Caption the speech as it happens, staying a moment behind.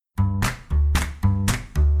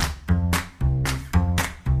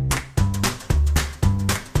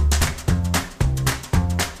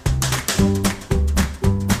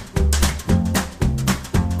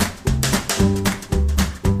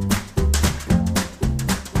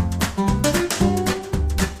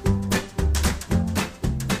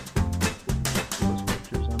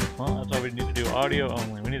audio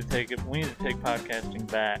only. We need to take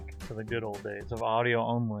podcasting back to the good old days of audio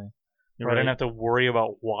only. You're Where I right. didn't have to worry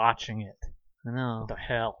about watching it. I know. What the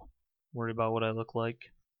hell? Worry about what I look like.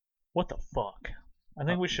 What the fuck? I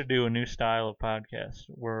think we should do a new style of podcast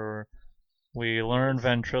where we learn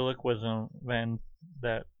ventriloquism,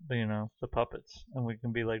 the puppets, and we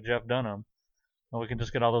can be like Jeff Dunham, and we can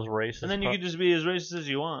just get all those racist. And then you could just be as racist as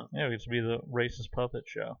you want. Yeah, we could be the racist puppet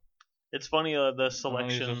show. It's funny the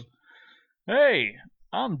selection. Hey,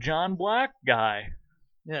 I'm John Black guy.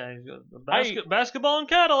 Yeah, he's got the basketball and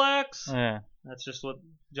Cadillacs. Yeah. That's just what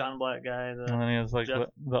John Black guy. And then he has like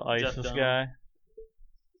the ISIS guy.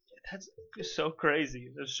 That's so crazy.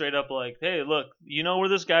 They're straight up like, hey, look, you know where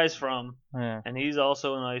this guy's from, Yeah. and he's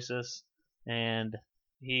also in ISIS, and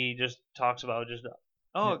he just talks about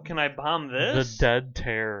can I bomb this? The dead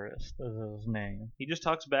terrorist is his name. He just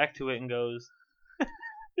talks back to it and goes,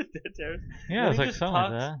 dead terrorist. Yeah, it's like something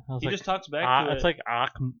like that. He just talks back to it. It's like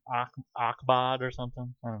Akbad or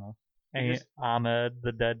something. I don't know. Ahmed,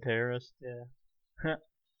 the dead terrorist. Yeah.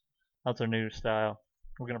 That's our new style.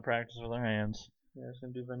 We're gonna practice with our hands. Yeah, it's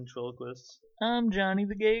gonna do ventriloquists. I'm Johnny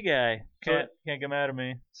the gay guy. Can't get mad at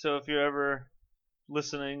me. So if you're ever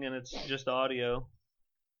listening and it's just audio,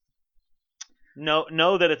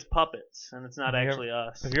 know that it's puppets and it's not actually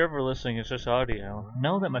us. If you're ever listening, it's just audio.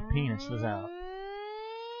 Know that my penis is out.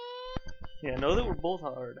 Yeah, know that we're both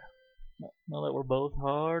hard. Know that we're both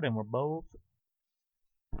hard and we're both.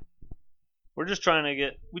 We're just trying to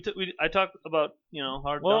get. I talked about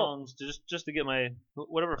hard dongs just to get my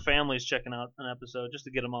whatever family's checking out an episode just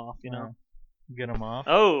to get them off. Get them off.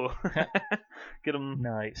 Oh, get them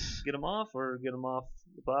nice. Get them off or get them off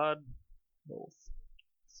the pod. Both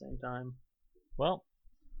at the same time. Well,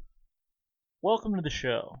 welcome to the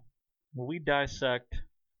show where we dissect.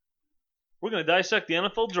 We're gonna dissect the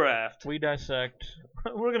NFL draft. We dissect.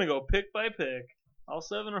 We're gonna go pick by pick, all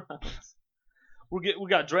 7 rounds. We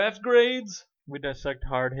got draft grades. We dissect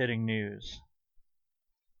hard-hitting news.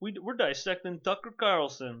 We're dissecting Tucker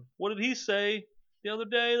Carlson. What did he say the other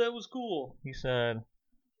day that was cool? He said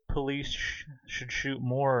police should shoot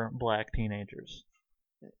more black teenagers.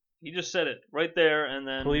 He just said it right there, and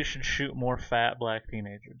then police should shoot more fat black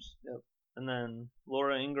teenagers. Yep. And then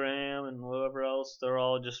Laura Ingraham and whoever else, they're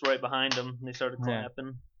all just right behind him. And they started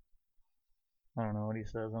clapping. I don't know what he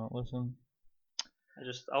says. I don't listen.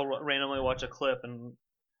 I'll randomly watch a clip and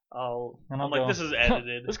I'm go, like, this is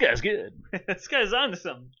edited. This guy's good. This guy's onto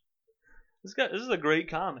something. This is a great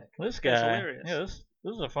comic. This guy's hilarious. Yeah, this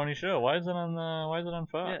is a funny show. Why is it on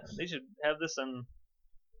Fox? Yeah, they should have this on.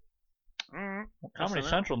 Comedy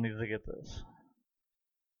Central needs to get this.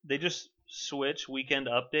 They just switch Weekend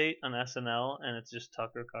Update on SNL, and it's just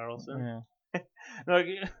Tucker Carlson. Yeah. Like,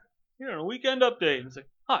 you're on a Weekend Update, and it's like,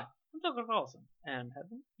 hi, I'm Tucker Carlson, and have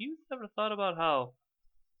you ever thought about how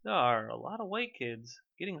there are a lot of white kids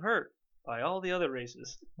getting hurt by all the other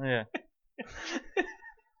races? Yeah.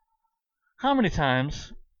 How many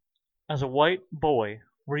times, as a white boy,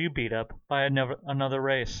 were you beat up by another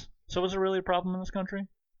race? So is it really a problem in this country?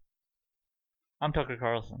 I'm Tucker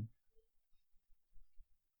Carlson.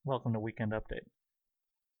 Welcome to Weekend Update.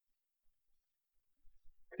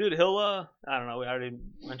 Dude, he'll I don't know, we already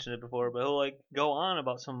mentioned it before, but he'll go on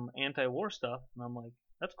about some anti-war stuff, and I'm like,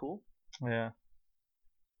 that's cool. Yeah.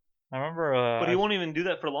 I remember but he won't even do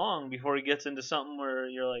that for long before he gets into something where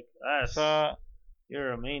you're like,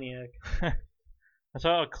 you're a maniac. I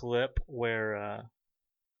saw a clip where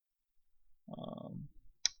God,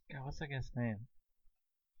 what's that guy's name?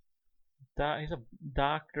 He's a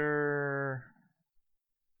doctor.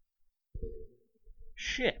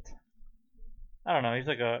 Shit. I don't know. He's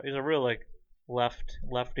a real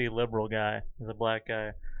lefty liberal guy. He's a black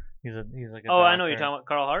guy. He's like a doctor. I know you're talking about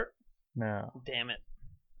Carl Hart? No. Damn it.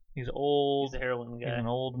 He's old. He's a heroin guy. He's an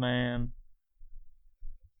old man.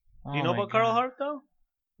 Do you know about Carl Hart though?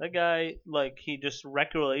 That guy, he just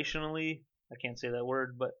recreationally, I can't say that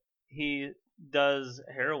word, but he does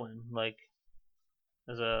heroin,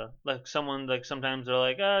 as a, someone, sometimes they're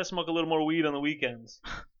like, I smoke a little more weed on the weekends.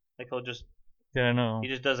 He'll just, yeah, I know. He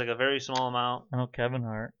just does a very small amount. I know Kevin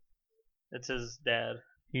Hart. It's his dad.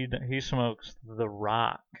 He smokes The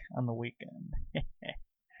Rock on the weekend.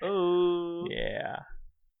 Oh. Yeah.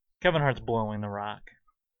 Kevin Hart's blowing The Rock.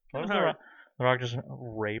 The Rock just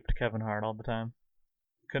raped Kevin Hart all the time.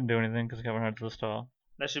 Couldn't do anything because Kevin Hart's this tall.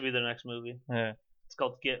 That should be their next movie. Yeah. It's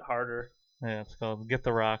called Get Harder. Yeah, it's called Get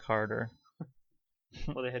the Rock Harder.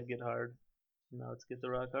 Well, they had Get Hard. Now it's Get the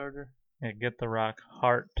Rock Harder. Yeah, Get the Rock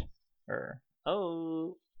Harder.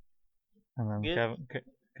 Oh. And then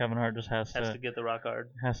Kevin Hart just has to get The Rock hard.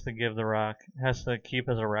 Has to give The Rock, has to keep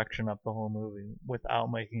his erection up the whole movie without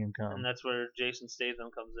making him come. And that's where Jason Statham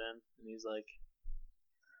comes in, and he's like,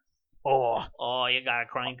 "Oh, you gotta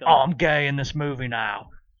crank him. Oh, I'm gay in this movie now.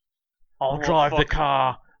 I'll drive the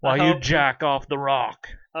car while you jack off The Rock.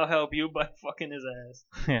 I'll help you by fucking his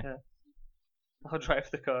ass. Yeah. I'll drive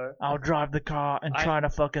the car. I'll drive the car and try to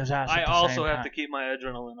fuck his ass. I also have to keep my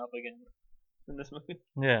adrenaline up again in this movie.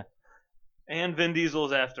 Yeah. And Vin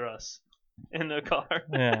Diesel's after us in the car.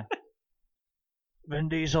 Yeah. Vin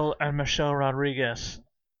Diesel and Michelle Rodriguez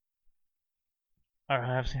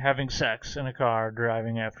are having sex in a car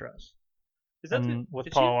driving after us.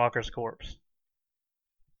 With Paul Walker's corpse.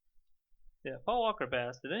 Yeah, Paul Walker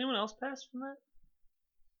passed. Did anyone else pass from that?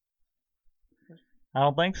 I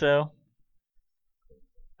don't think so.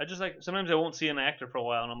 I just sometimes I won't see an actor for a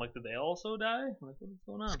while, and I'm like, did they also die? I'm like, what's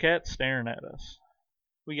going on? This cat's staring at us.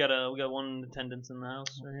 We got one attendance in the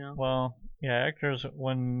house right now. Well, yeah, actors.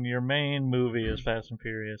 When your main movie is Fast and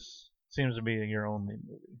Furious, seems to be your only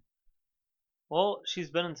movie. Well, she's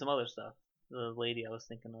been in some other stuff. The lady I was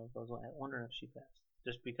thinking of, I was wondering if she passed,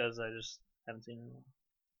 just because I just haven't seen her in a while.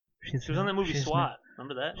 She was on that movie SWAT.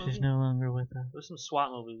 Remember that movie? She's no longer with us. There was some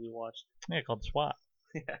SWAT movie we watched. Yeah, called SWAT.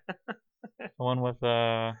 Yeah. The one with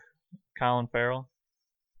Colin Farrell.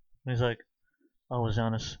 And he's like, I was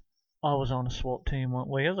on a SWAT team.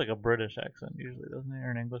 Well, he has like a British accent usually, doesn't he?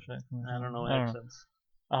 Or an English accent? I don't know accents.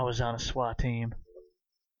 I was on a SWAT team.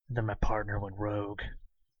 And then my partner went rogue.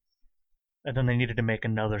 And then they needed to make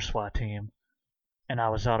another SWAT team. And I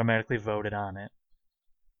was automatically voted on it.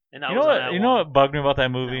 And you know what bugged me about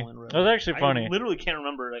that movie? It was actually funny. I literally can't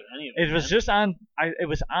remember any of it. It was just on. It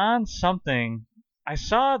was on something. I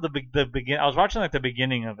saw the begin. I was watching like the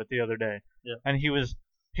beginning of it the other day. Yeah. And he was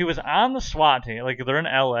on the SWAT team. Like they're in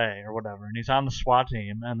L.A. or whatever, and he's on the SWAT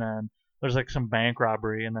team. And then there's like some bank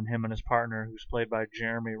robbery, and then him and his partner, who's played by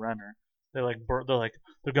Jeremy Renner, they're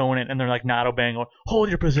going in, and they're like not obeying. Hold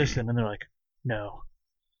your position, and they're like, no,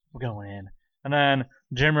 we're going in. And then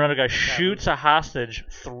Jeremy Renner guy shoots a hostage,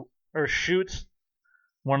 or shoots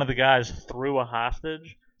one of the guys through a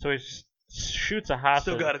hostage. So he shoots a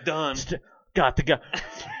hostage. Still got it done. Got the guy.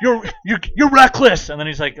 You're reckless. And then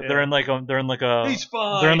he's like, they're in like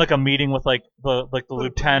a meeting with like the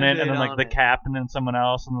lieutenant and then like the captain and someone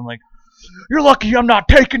else, and then like, you're lucky I'm not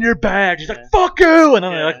taking your badge. He's like, fuck you. And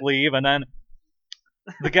then they like leave, and then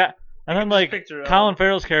the guy, and then like Colin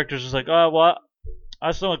Farrell's character is just like, oh what.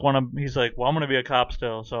 I still like want to. He's like, well, I'm gonna be a cop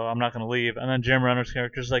still, so I'm not gonna leave. And then Jim Renner's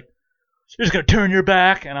character is like, you're just gonna turn your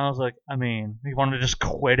back. And I was like, I mean, he wanted to just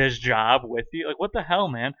quit his job with you. Like, what the hell,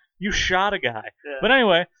 man? You shot a guy. Yeah. But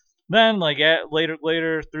anyway, then like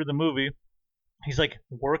later through the movie, he's like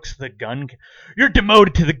works the gun. You're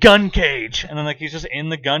demoted to the gun cage. And then like he's just in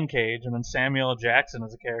the gun cage. And then Samuel L. Jackson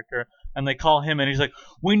is a character, and they call him, and he's like,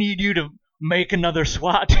 we need you to make another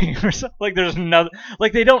SWAT team or something. Like there's another,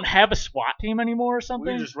 like they don't have a SWAT team anymore or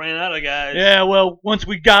something. We just ran out of guys. Yeah, well, once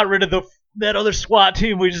we got rid of that other SWAT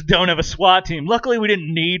team, we just don't have a SWAT team. Luckily, we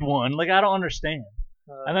didn't need one. Like I don't understand.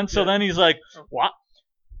 And then then he's like, what?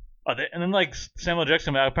 And then like Samuel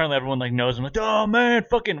Jackson, apparently everyone like knows him. Like, oh man,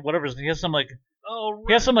 fucking whatever. He has some like. Oh, right.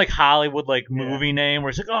 He has some like Hollywood like movie name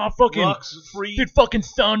where he's like, oh fucking dude, fucking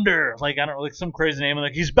Thunder, like I don't know, like some crazy name, and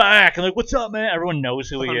like he's back, and like what's up, man? Everyone knows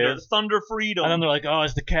who he is. Thunder Freedom. And then they're like, oh,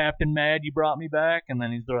 is the captain mad you brought me back? And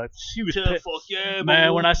then they're like, he was pissed. Fuck yeah,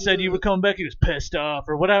 man. When I said you would come back, he was pissed off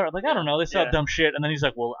or whatever. Like I don't know, they said dumb shit, and then he's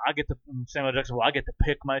like, well, Samuel Jackson, I get to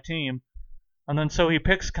pick my team, and then so he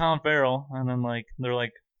picks Colin Farrell, and then like they're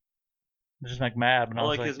like. Just like mad. And I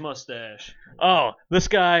like his mustache. Oh, this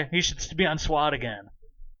guy, he should be on SWAT again.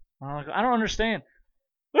 I'm like, I don't understand.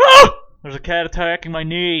 Ah! There's a cat attacking my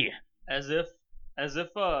knee. As if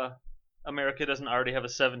America doesn't already have a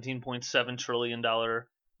 $17.7 trillion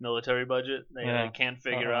military budget. They can't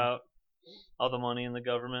figure out all the money in the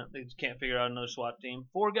government. They just can't figure out another SWAT team.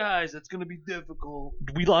 4 guys, that's going to be difficult.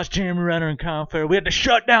 We lost Jeremy Renner and Colin Farrell. We had to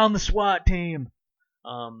shut down the SWAT team.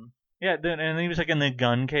 Yeah, and then he was like in the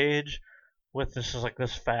gun cage. With this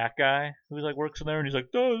fat guy who like works in there, and he's like,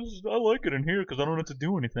 oh, I like it in here because I don't have to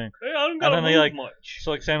do anything. Hey, I don't gotta move much.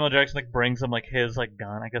 So like Samuel Jackson like brings him like his like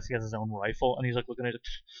gun. I guess he has his own rifle, and he's like looking at it,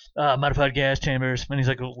 modified gas chambers, and he's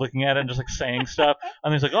like looking at it and just like saying stuff,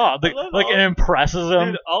 and he's like, oh, it impresses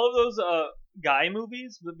him. Dude, all of those guy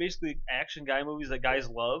movies, basically action guy movies that guys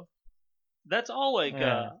love. That's all like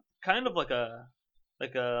kind of like a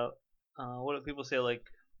what do people say, like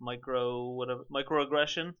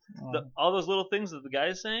microaggression. All those little things that the guy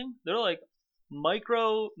is saying, they're like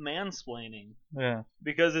micro mansplaining. Yeah.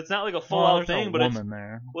 Because it's not like a full out thing, no but woman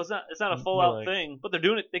there. Well, it's not a full out like, thing, but they're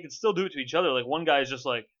doing it. They can still do it to each other. Like one guy's just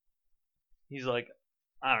like, he's like,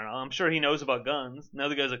 I don't know. I'm sure he knows about guns. And the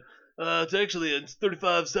other guy's like, it's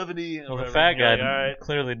 35-70. Well, the fat guy like, all right.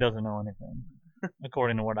 clearly doesn't know anything,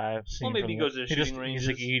 according to what I've seen. Well, maybe he goes to the shooting ranges.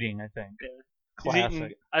 He's like eating, I think. Yeah. Classic.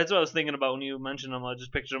 Eating, that's what I was thinking about when you mentioned him. I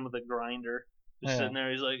just pictured him with a grinder. Just sitting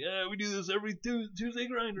there. He's like, yeah, we do this every Tuesday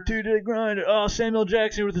grinder. Tuesday grinder. Oh, Samuel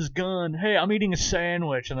Jackson with his gun. Hey, I'm eating a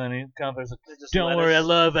sandwich. And then he comes like, don't worry, I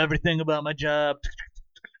love everything about my job.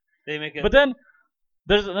 They make it. But then,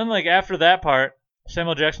 like after that part,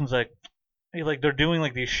 Samuel Jackson's like, they're doing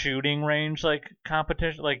like these shooting range like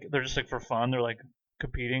competition. Like they're just like for fun. They're like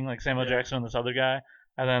competing, like Samuel Jackson and this other guy.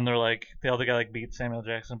 And then they're like, the other guy like beats Samuel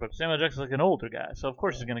Jackson, but Samuel Jackson's like an older guy, so of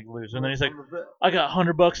course he's gonna lose. And then he's like, I got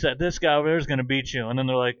 $100 that this guy over there is gonna beat you. And then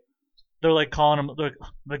they're like calling him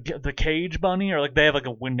the Cage Bunny, or like they have like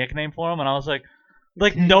a nickname for him. And I was like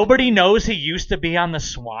nobody knows he used to be on the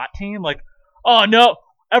SWAT team. Like, oh no,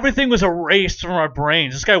 everything was erased from our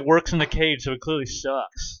brains. This guy works in the cage, so it clearly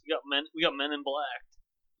sucks. We got Men in Black.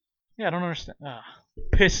 Yeah, I don't understand.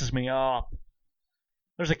 Pisses me off.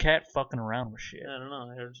 There's a cat fucking around with shit. I don't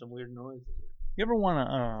know. I heard some weird noise. You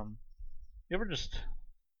ever just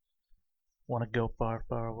wanna go far,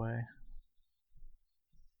 far away?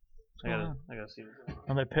 I gotta see what's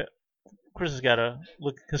going on. Chris has gotta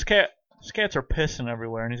look. His cats are pissing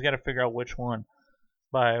everywhere, and he's gotta figure out which one.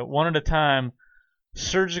 By one at a time,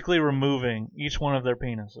 surgically removing each one of their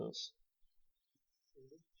penises.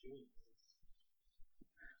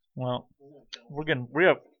 Well, we're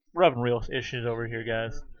having real issues over here,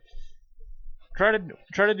 guys. Try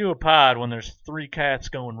to do a pod when there's 3 cats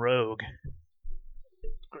going rogue.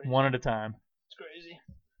 One at a time. It's crazy.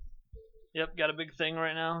 Yep, got a big thing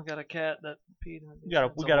right now. Got a cat that peed.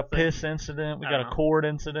 We got a piss incident. We got a cord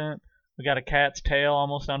incident. We got a cat's tail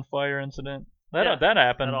almost on fire incident. That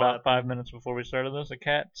happened about 5 minutes before we started this. A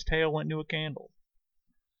cat's tail went into a candle.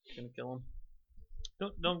 Gonna kill him.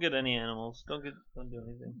 Don't get any animals. Don't do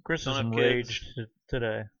anything. Chris is enraged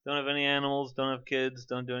today. Don't have any animals. Don't have kids.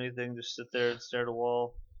 Don't do anything. Just sit there and stare at a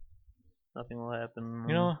wall. Nothing will happen.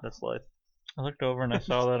 You know, that's life. I looked over and I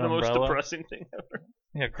saw that the umbrella. The most depressing thing ever.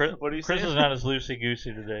 Yeah, Chris. What are you Chris saying? is not as loosey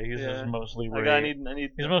goosey today. He's just mostly rage.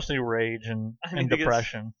 He's mostly rage and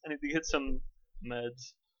depression. I need to get some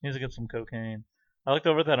meds. He needs to get some cocaine. I looked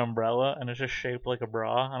over at that umbrella and it's just shaped like a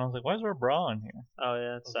bra, and I was like, "Why is there a bra in here?" Oh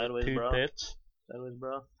yeah, it's sideways like 2 bra. pits. Sideways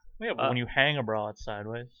bra. Yeah, but when you hang a bra, it's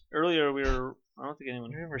sideways. Earlier I don't think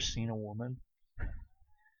anyone. Have you ever seen a woman?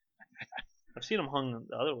 I've seen them hung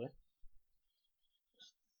the other way,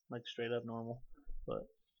 like straight up normal. But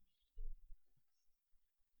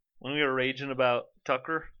when we were raging about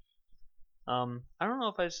Tucker, I don't know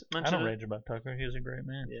if I mentioned. I don't rage about Tucker. He's a great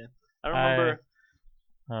man. Yeah, I don't remember.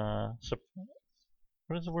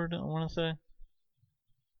 What is the word I want to say?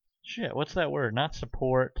 Shit, what's that word? Not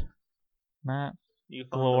support. Not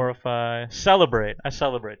glorify. Celebrate. I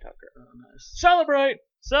celebrate Tucker. Oh, nice. Celebrate!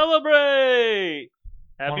 Celebrate!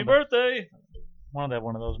 Happy birthday! One of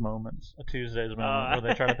those moments, a Tuesday's moment, where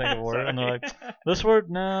they try to think of a word, and they're like, this word,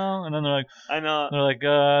 no. And then they're like, I know. They're like,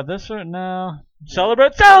 this word, no.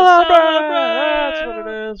 Celebrate! That's what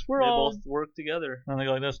it is. They both work together. And they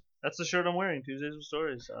go like this. That's the shirt I'm wearing, Tuesdays with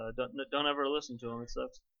Stories. Don't ever listen to them, it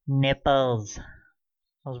sucks. Nipples.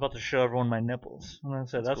 I was about to show everyone my nipples. And I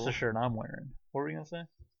said, that's cool. the shirt I'm wearing. What were you going to say?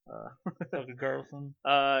 Tucker Carlson?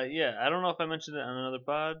 Yeah, I don't know if I mentioned it on another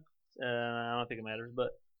pod. I don't think it matters,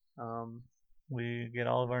 but we get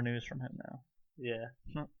all of our news from him now. Yeah.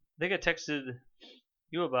 I think I texted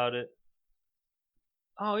you about it.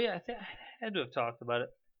 Oh yeah, I had to have talked about it.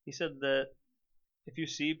 He said that if you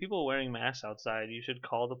see people wearing masks outside, you should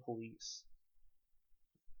call the police.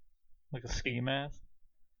 Like a ski mask?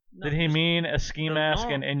 No, Did he mean a ski mask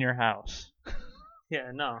and in your house?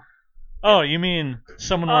 Yeah, no. Oh, you mean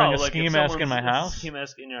someone wearing a like ski mask in my house? Ski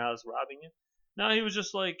mask in your house robbing you? No, he was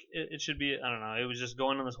just like, it should be, I don't know, it was just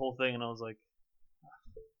going on this whole thing, and I was like,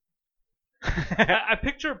 I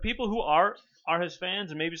picture people who are his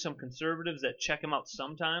fans, and maybe some conservatives that check him out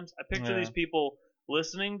sometimes. I picture these people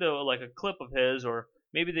listening to like a clip of his, or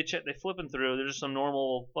maybe they flipping through. They're just some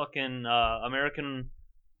normal fucking American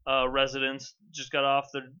residents just got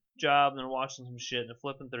off their job and they're watching some shit and they're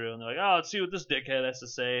flipping through and they're like, oh, let's see what this dickhead has to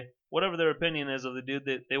say. Whatever their opinion is of the dude,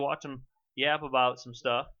 they watch him yap about some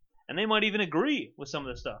stuff, and they might even agree with some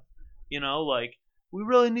of the stuff. You know, like, we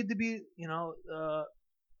really need to be,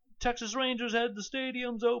 Texas Rangers had the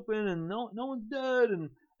stadiums open and no one's dead, and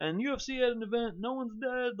UFC had an event, no one's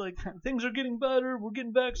dead, like, things are getting better, we're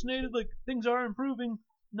getting vaccinated, like, things are improving.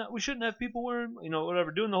 we shouldn't have people wearing,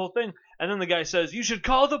 whatever, doing the whole thing. And then the guy says, you should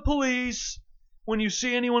call the police when you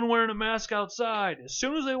see anyone wearing a mask outside. As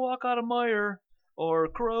soon as they walk out of Meijer or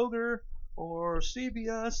Kroger or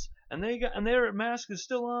CVS and their mask is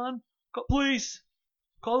still on, police,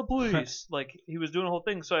 call the police. Like, he was doing the whole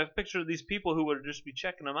thing. So I have a picture of these people who would just be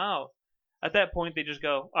checking them out. At that point, they just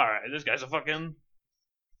go, all right, this guy's a fucking...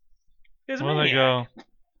 Well, they go,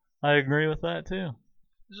 I agree with that, too.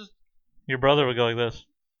 Just, your brother would go like this.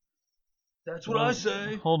 That's what I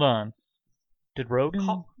say. Hold on.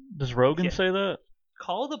 Does Rogan say that?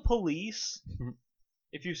 Call the police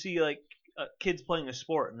if you see, like, kids playing a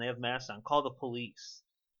sport and they have masks on. Call the police.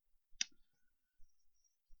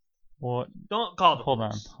 What? Don't call the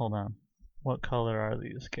police. Hold on. What color are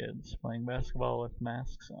these kids playing basketball with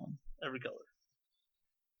masks on? Every color.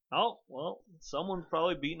 Oh, well, someone's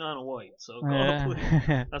probably beating on a white, so call the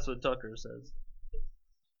police. That's what Tucker says.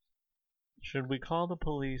 Should we call the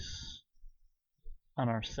police on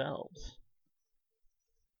ourselves?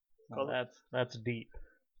 That's deep.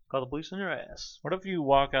 Call the police on your ass. What if you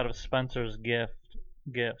walk out of Spencer's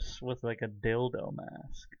gifts with like a dildo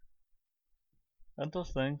mask? Aren't those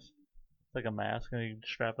things? It's like a mask and you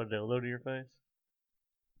strap a dildo to your face?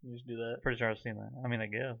 You just do that. Pretty sure I've seen that. I mean, I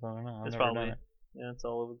guess. I don't know. It's probably, yeah, it's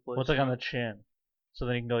all over the place. What's like on the chin? So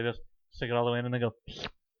then you can go like this, stick it all the way in and then go,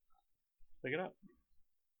 pick it up.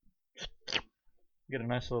 Get a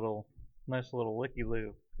nice little licky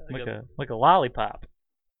loo. Like a lollipop.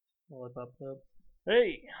 Lollipop club.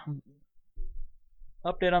 Hey!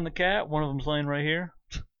 Update on the cat. One of them's laying right here.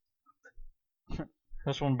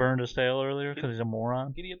 This one burned his tail earlier because he's a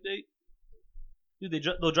moron. Kitty update. Dude,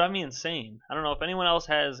 they'll drive me insane. I don't know if anyone else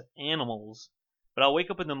has animals, but I'll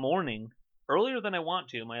wake up in the morning earlier than I want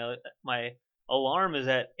to. My alarm is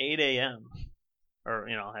at 8 a.m. Or,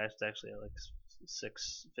 it's actually at like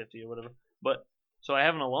 6:50 or whatever. But so I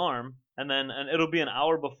have an alarm, and it'll be an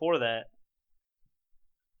hour before that.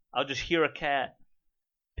 I'll just hear a cat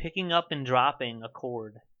picking up and dropping a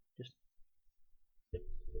cord.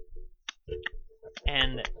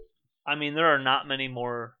 And I mean, there are not many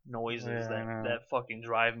more noises that fucking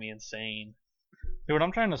drive me insane. Dude, when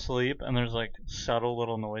I'm trying to sleep and there's like subtle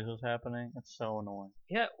little noises happening, it's so annoying.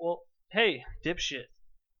 Yeah, well, hey, dipshit.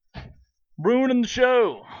 Ruining the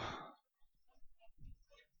show.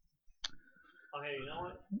 Oh, hey, you know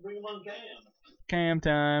what? Bring him on cam. Cam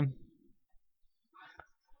time.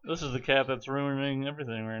 This is the cat that's ruining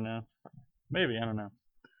everything right now. Maybe, I don't know.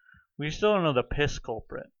 We still don't know the piss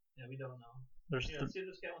culprit. Yeah, we don't know. Let's see if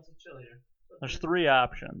this cat wants to chill here. There's 3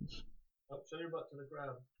 options. Oh, show your butt to the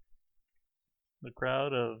crowd. The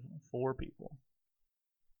crowd of 4 people.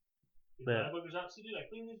 Eye boogers out. See, dude, I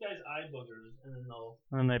clean these guys' eye boogers, and then they'll,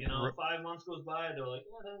 5 months goes by, they're like,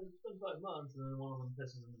 it's been 5 months, and then one of them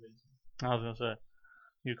pisses in the basement. I was gonna say,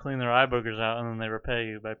 you clean their eye boogers out, and then they repay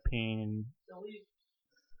you by peeing.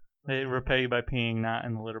 They repay you by peeing not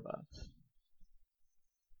in the litter box.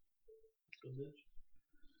 So, bitch.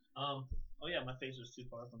 Oh yeah, my face was too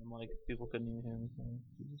far from the mic. People couldn't even hear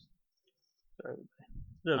me. Sorry.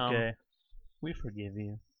 It's okay. We forgive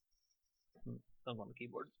you. I'm on the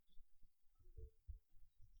keyboard.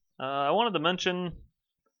 I wanted to mention,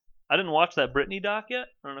 I didn't watch that Britney doc yet.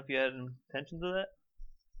 I don't know if you had intentions of that.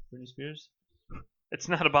 Britney Spears. It's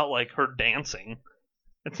not about like her dancing.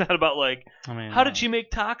 It's not about like how did she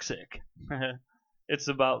make Toxic. It's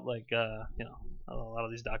about like a lot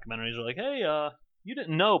of these documentaries are like, hey, you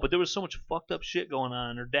didn't know, but there was so much fucked up shit going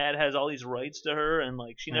on. Her dad has all these rights to her, and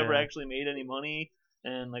like she never actually made any money,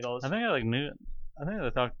 and like all this. I think I knew. I think they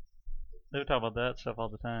would talk about that stuff all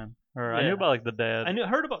the time. Or I knew about like the dad.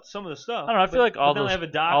 Heard about some of the stuff. I don't know. I feel like all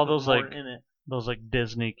those like in it. Those like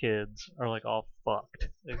Disney kids are like all fucked.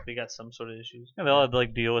 They got some sort of issues. Yeah, they all had to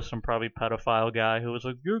like deal with some probably pedophile guy who was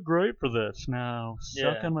like, "You're great for this. Now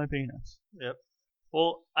suck on my penis." Yep.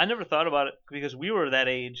 Well, I never thought about it because we were that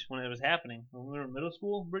age when it was happening. When we were in middle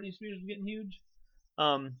school, Britney Spears was getting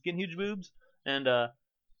huge boobs, and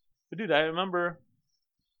but dude, I remember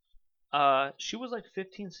she was like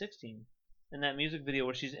 15, 16 in that music video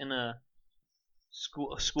where she's in a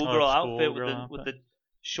schoolgirl outfit with the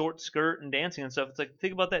short skirt and dancing and stuff. It's like,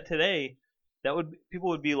 think about that today. People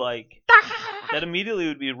would be like, that immediately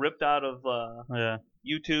would be ripped out of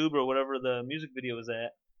YouTube or whatever the music video was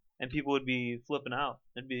at. And people would be flipping out.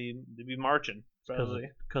 They'd be marching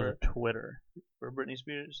probably because of Twitter for Britney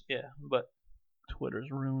Spears. Yeah, but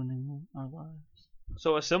Twitter's ruining our lives.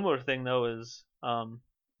 So a similar thing though is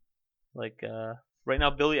right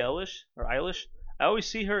now Billie Eilish. I always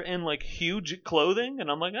see her in like huge clothing,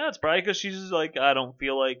 and I'm like, it's probably because she's like, I don't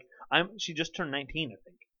feel like she just turned 19, I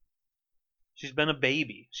think. She's been a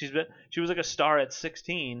baby. She was like a star at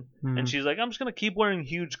 16, and she's like, I'm just gonna keep wearing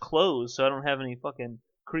huge clothes so I don't have any fucking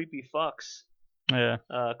creepy fucks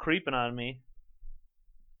creeping on me.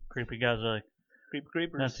 Creepy guys are like,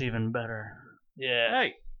 creepers. That's even better. Yeah.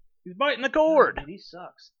 Hey, he's biting the cord. Dude, he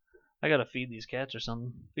sucks. I gotta feed these cats or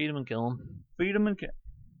something. Feed them and kill them. Feed them and kill.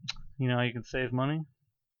 You know how you can save money?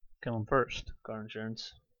 Kill them first. Car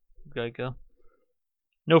insurance. Geico.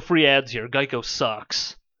 No free ads here. Geico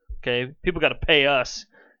sucks. Okay? People gotta pay us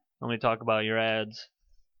when we talk about your ads.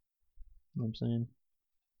 You know what I'm saying?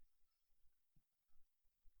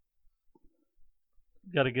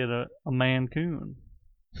 Gotta get a Mancoon.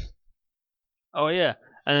 Oh, yeah.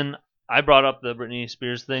 And then I brought up the Britney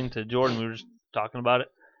Spears thing to Jordan. We were just talking about it.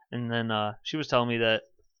 And then she was telling me that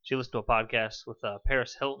she listened to a podcast with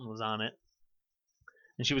Paris Hilton was on it.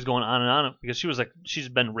 And she was going on and on because she was like, she's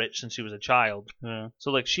been rich since she was a child. Yeah.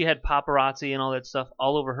 So like she had paparazzi and all that stuff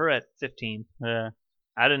all over her at 15. Yeah.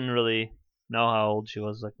 I didn't really know how old she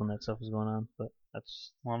was like when that stuff was going on, but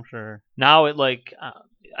that's. Well, I'm sure. Now it like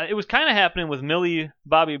it was kind of happening with Millie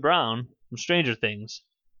Bobby Brown from Stranger Things.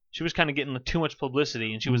 She was kind of getting too much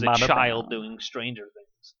publicity, and she was a child doing Stranger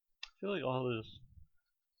Things. I feel like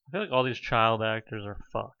all these child actors are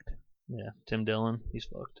fucked. Yeah, Tim Dillon, he's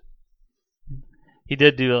fucked. He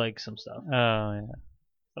did do like some stuff. Oh yeah,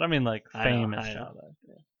 but I mean like famous child actors.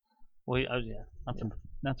 Yeah. Well,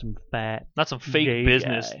 Not some fat. Not some fake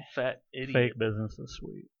business. Guy. Fat idiot. Fake business is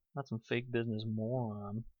sweet. Not some fake business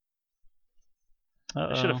moron.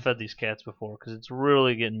 Uh-oh. I should have fed these cats before because it's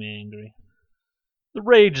really getting me angry. The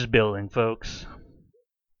rage is building, folks.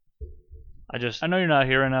 I know you're not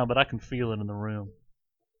here right now, but I can feel it in the room.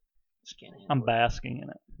 I'm basking in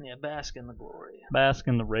it. Yeah, bask in the glory. Bask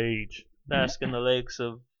in the rage. Bask in the lakes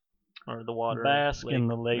of, or the water. Bask in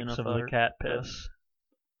the lakes of the cat piss.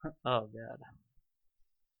 Oh God.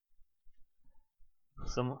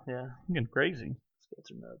 Yeah. I'm getting crazy.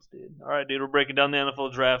 Cats are nuts, dude. All right, dude. We're breaking down the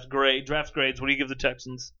NFL draft. Draft grades. What do you give the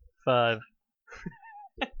Texans? 5.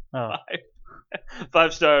 Oh.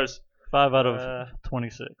 5 stars. 5 out of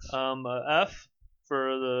 26. F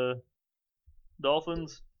for the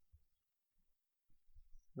Dolphins.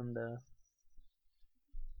 And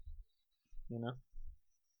you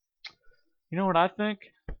know what I think?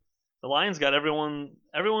 The Lions got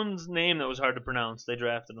everyone's name that was hard to pronounce. They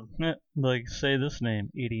drafted them. Yeah, like say this name,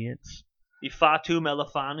 idiots. Ifatu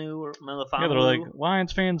Melifanu or Melifanu. Yeah, they're like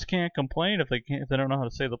Lions fans can't complain if they don't know how to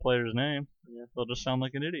say the player's name. Yeah. They'll just sound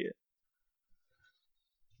like an idiot.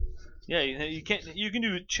 Yeah, you can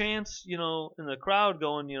do chants, in the crowd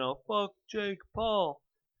going, fuck Jake Paul,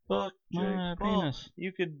 fuck my Jake Paul. Penis.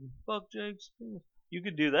 You could fuck Jake's penis. You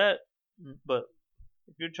could do that, but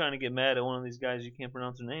if you're trying to get mad at one of these guys, you can't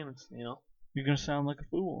pronounce their name. It's you're gonna sound like a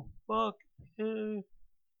fool. Fuck.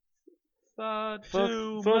 Fuck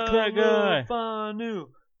that guy. Fanu.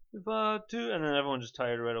 And then everyone just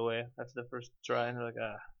tired right away after the first try, and they're like,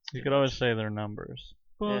 You could always say their numbers.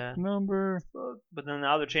 Fuck number. Fuck. But then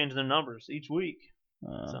now they're changing their numbers each week.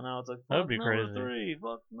 So now it's like, that would be number crazy. 3,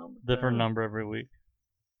 fuck number Different 10. number every week.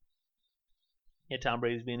 Yeah, Tom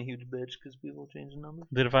Brady's being a huge bitch because people change the numbers.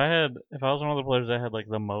 Dude, if I was one of the players that had like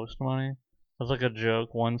the most money, it was like a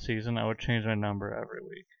joke. One season, I would change my number every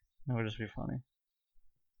week. It would just be funny.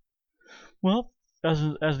 Well, as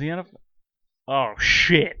the NFL. Oh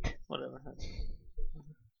shit. Whatever.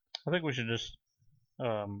 I think we should just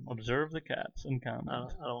observe the cats and comment. I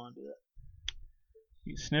don't want to do that.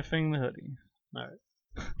 He's sniffing the hoodie. All right.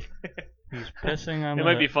 He's pissing on. It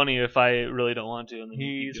might be funny if I really don't want to. And then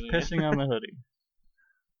he's pissing on the hoodie.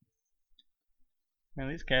 Man,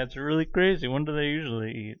 these cats are really crazy. When do they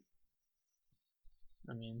usually eat?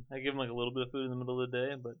 I mean, I give them like a little bit of food in the middle of the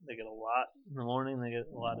day, but they get a lot in the morning. They get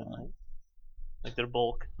a lot at night. Like their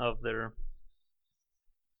bulk of their.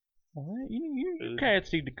 Well, you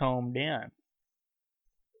cats need to calm down.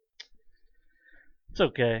 It's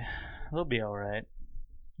okay. They'll be alright.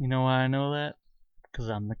 You know why I know that? Because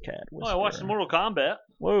I'm the cat whisperer. Oh, I watched Mortal Kombat.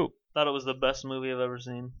 Whoa. Thought it was the best movie I've ever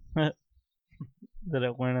seen. Did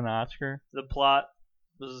it win an Oscar? The plot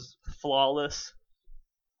was flawless.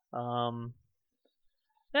 The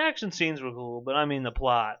action scenes were cool, but I mean the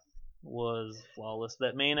plot was flawless.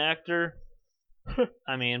 That main actor,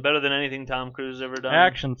 I mean, better than anything Tom Cruise ever done.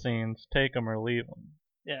 Action scenes, take them or leave them.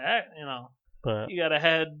 Yeah, But you got a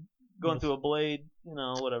head going through a blade,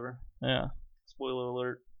 whatever. Yeah. Spoiler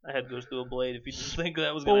alert. A head goes through a blade. If you didn't think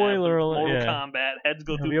that was going to happen. Spoiler alert. Mortal Kombat, heads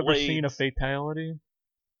go through blades. Have you ever seen a fatality?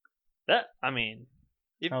 That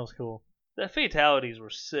was cool. The fatalities were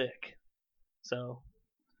sick. So.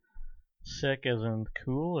 Sick as in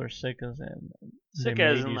cool or sick as in. Sick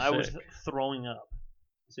as in I was throwing up.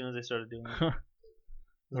 As soon as they started doing it.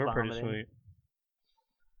 They're pretty sweet.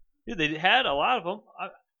 Dude, they had a lot of them.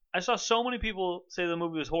 I saw so many people say the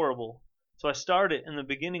movie was horrible. So I started in the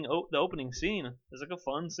beginning, the opening scene. It's like a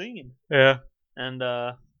fun scene. Yeah. And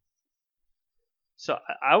so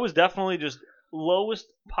I was definitely just lowest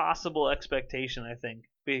possible expectation, I think,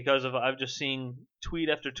 because of I've just seen tweet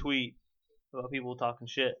after tweet about people talking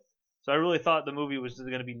shit. So I really thought the movie was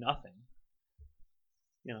going to be nothing.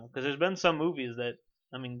 You know, because there's been some movies that,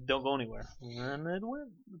 I mean, don't go anywhere. And it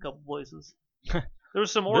went a couple places. There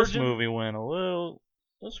was some origin. This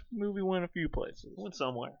movie went a few places. Went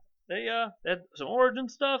somewhere. They had some origin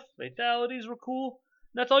stuff. Fatalities were cool.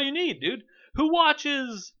 That's all you need, dude. Who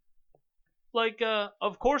watches, like,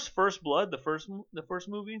 of course, First Blood, the first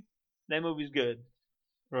movie? That movie's good.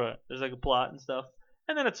 Right. There's, like, a plot and stuff.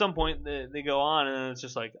 And then at some point, they go on, and then it's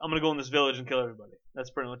just like, I'm going to go in this village and kill everybody.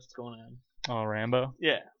 That's pretty much what's going on. Oh, Rambo?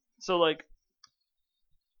 Yeah. So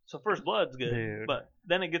First Blood's good. Dude. But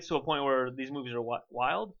then it gets to a point where these movies are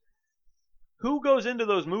wild. Who goes into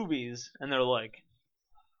those movies, and they're like,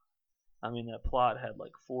 I mean, that plot had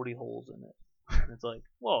like 40 holes in it. And it's like,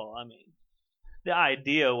 well, I mean, the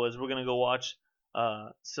idea was we're going to go watch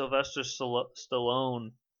Sylvester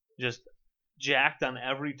Stallone just jacked on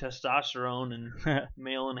every testosterone and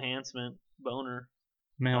male enhancement boner.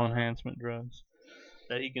 Male enhancement drugs.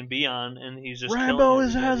 That he can be on, and he's just Rambo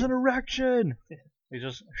has an erection. He's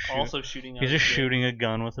just shooting. He's just shooting a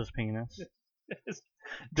gun with his penis. His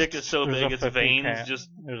dick is so big, its veins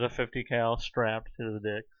There's a 50 cal strapped to the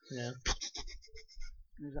dick. Yeah.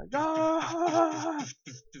 He's like, ah!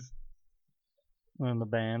 And the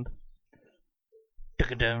band.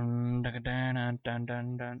 Dun, dun, dun, dun,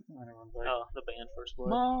 dun, dun. Oh, the band First Blood.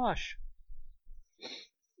 Mosh.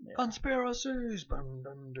 Yeah. Conspiracies.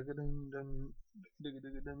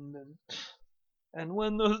 And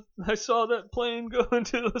when I saw that plane go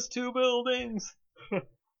into those two buildings,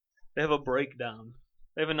 they have a breakdown.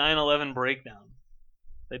 They have a 9/11 breakdown.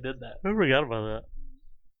 They did that. I forgot about that.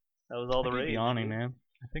 That was all the rage. Yawning, man.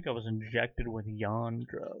 I think I was injected with yawn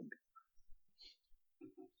drug.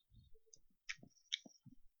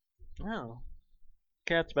 Oh.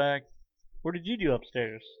 Cat's back. What did you do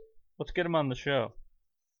upstairs? Let's get him on the show.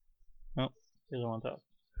 Nope, he doesn't want to talk.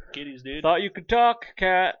 Kitties, dude. Thought you could talk,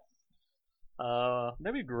 Cat.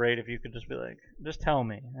 That'd be great if you could just be like, just tell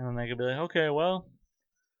me, and then they could be like, okay, well,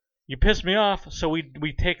 you pissed me off, so we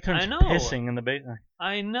take turns pissing in the basement.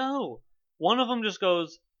 I know. One of them just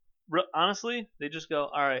goes. Honestly, they just go,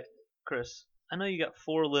 all right, Chris. I know you got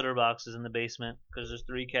 4 litter boxes in the basement because there's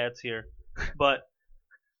 3 cats here, but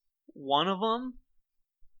one of them,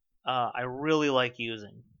 I really like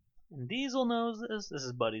using. And Diesel knows this. This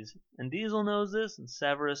is buddies. And Diesel knows this, and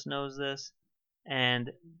Severus knows this. And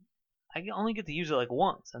I only get to use it like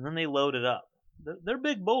once, and then they load it up. They're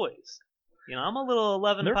big boys. You know, I'm a little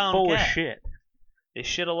 11-pound cat. They're full of shit. They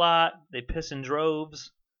shit a lot. They piss in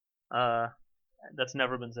droves. That's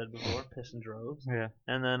never been said before. Piss in droves. Yeah.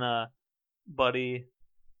 And then Buddy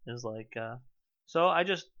is like, so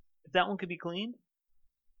if that one could be cleaned,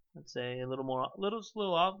 let's say a little more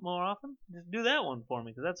often, just do that one for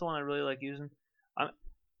me because that's the one I really like using.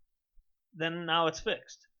 Then now it's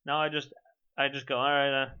fixed. Now I just go, all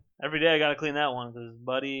right, every day I gotta clean that one because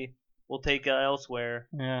Buddy will take elsewhere.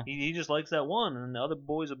 Yeah. He just likes that one, and the other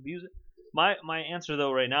boys abuse it. My answer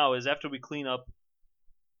though right now is after we clean up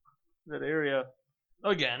that area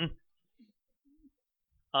again,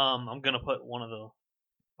 I'm gonna put one of the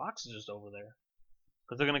boxes just over there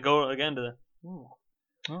because they're gonna go again to the. Oh.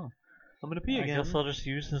 I'm gonna pee again. I guess I'll just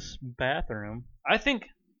use this bathroom. I think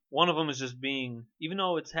one of them is just being, even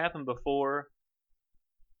though it's happened before,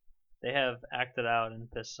 they have acted out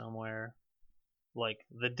and pissed somewhere, like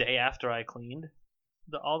the day after I cleaned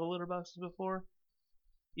all the litter boxes before.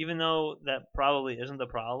 Even though that probably isn't the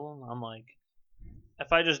problem, I'm like,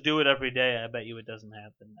 if I just do it every day, I bet you it doesn't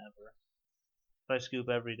happen ever. If I scoop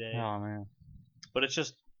every day. Oh man. But it's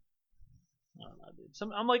just, I don't know,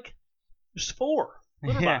 dude. I'm like, there's 4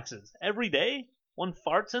 litter boxes every day. One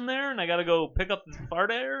farts in there, and I gotta go pick up the fart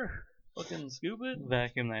air, fucking scoop it,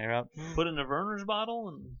 vacuum the air up, put it in a Verner's bottle,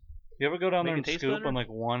 and. You ever go down there and scoop better? And like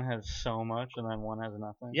one has so much and then one has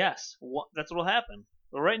nothing? Yes, that's what'll happen.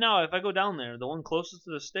 But right now, if I go down there, the one closest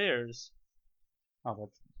to the stairs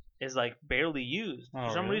is like barely used. For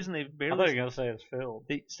some reason, they barely. I thought you were gonna say it's filled.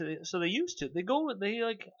 So they used to. They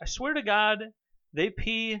like. I swear to God, they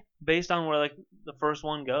pee based on where like the first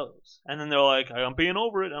one goes, and then they're like, I'm peeing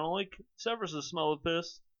over it. I don't like Severus's smell of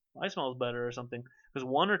piss. My smell's better or something. Because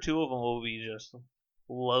 1 or 2 of them will be just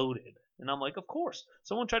loaded, and I'm like, of course.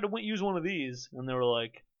 Someone tried to use one of these, and they were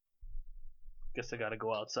like, guess I gotta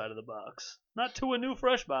go outside of the box. Not to a new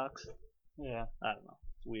fresh box. Yeah. I don't know.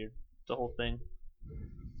 It's weird. It's a whole thing.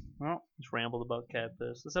 Well, Just rambled about cat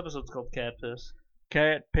piss. This episode's called Cat Piss.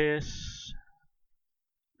 cat piss.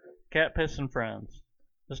 Cat piss and friends.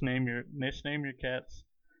 Just name your cats.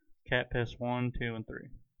 Cat piss 1, 2, and 3.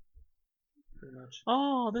 Pretty much.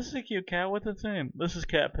 Oh, this is a cute cat. What's its name? This is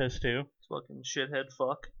cat piss 2. It's fucking shithead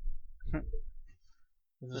fuck.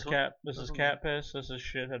 This is cat piss. This is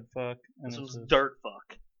shithead fuck. And this one's dirt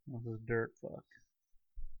fuck. This is dirt fuck.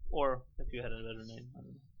 Or if you had a better name, I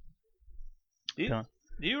don't know.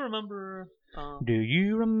 Do you remember? Do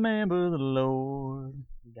you remember the Lord?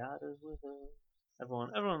 God is with us.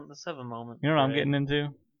 Everyone, let's have a moment. You know what I'm getting into?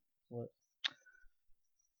 What?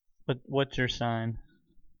 What's your sign?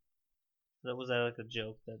 Was that like a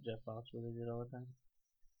joke that Jeff Foxworthy did all the time?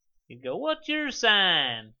 He'd go, "What's your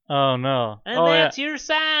sign?" Oh no! And that's your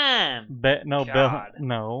sign. No, God.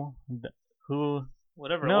 No. Who?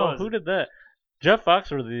 Whatever. No, it was. who did that? Jeff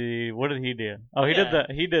Foxworthy. What did he do? Oh, he did the.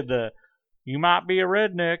 He did the. You might be a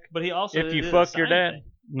redneck, but he also if you did fuck your dad. thing.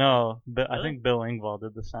 No, but really? I think Bill Engvall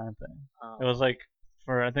did the sign thing. Oh. It was like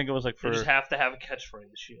for. I think it was like for. You just have to have a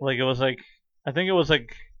catchphrase. Shit. Like it was like. I think it was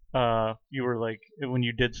like. You were like when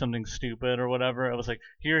you did something stupid or whatever. It was like,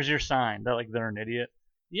 here's your sign. That like they're an idiot.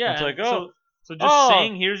 Yeah. It's like, so just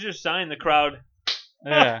saying, here's your sign. The crowd.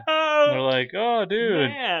 Yeah. They're like, oh, dude.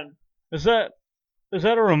 Man. Is that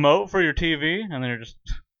a remote for your TV? And they're just,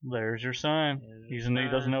 there's your sign. He doesn't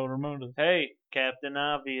know what a remote is. Hey, Captain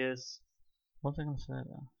Obvious. What was I gonna say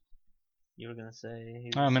though? You were gonna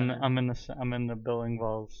say. I'm in the Bill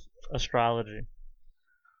Engvall's astrology.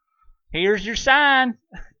 Here's your sign.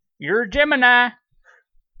 You're a Gemini.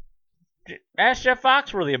 Ask Jeff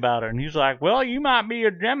Foxworthy about it, and he's like, "Well, you might be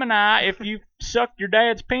a Gemini if you sucked your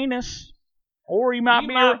dad's penis, or you might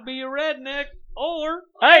be a redneck, or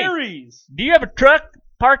Hey, Aries. Do you have a truck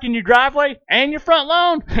parked in your driveway and your front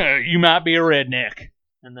lawn? You might be a redneck."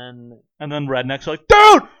 And then rednecks are like,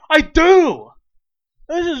 "Dude, I do.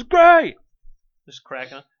 This is great." Just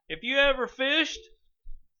cracking up. If you ever fished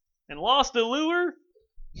and lost a lure,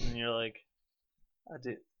 and you're like, I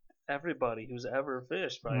did. Everybody who's ever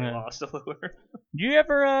fished probably lost a lure. You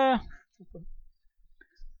ever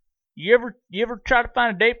try to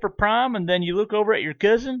find a date for prom and then you look over at your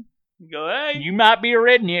cousin? You go, hey. You might be a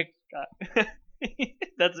redneck.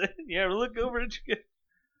 That's it. You ever look over at your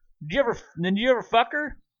cousin? Did you ever fuck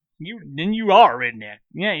her? Then you are a redneck.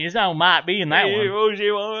 Yeah, you just might be in that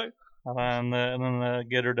one. And then the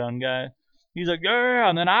get her done guy. He's like, yeah,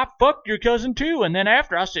 and then I fucked your cousin too, and then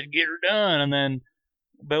after I said get her done, and then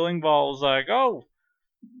Bill Engvall was like, oh,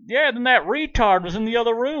 yeah, then that retard was in the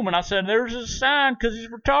other room, and I said, there's his sign because he's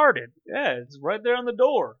retarded. Yeah, it's right there on the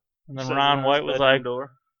door. And then Ron White was like,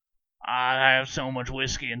 I have so much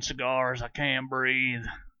whiskey and cigars I can't breathe.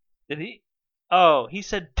 Did he? Oh, he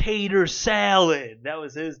said tater salad. That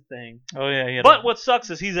was his thing. Oh, yeah. But what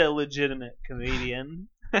sucks is he's a legitimate comedian.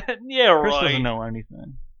 Yeah, Chris right. doesn't know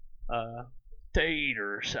anything.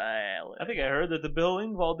 Tater salad. I think I heard that the Bill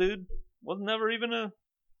Engvall dude wasn't never even a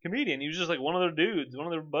comedian. He was just like one of their dudes, one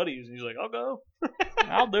of their buddies. And he's like, I'll go.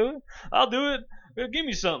 I'll do it. I'll do it. Give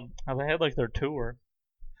me something. Oh, they had like their tour.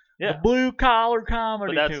 Yeah. The Blue Collar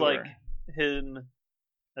Comedy But that's Tour. like him.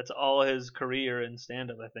 That's all his career in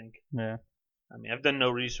stand-up, I think. Yeah. I mean, I've done no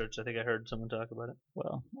research. I think I heard someone talk about it.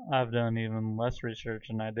 Well, I've done even less research,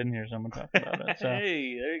 and I didn't hear someone talk about it. So.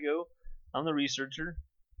 Hey, there you go. I'm the researcher.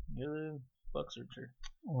 You're the fuck searcher.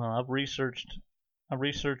 Well, I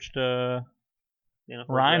researched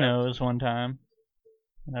rhinos one time,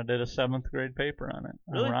 and I did a 7th grade paper on it.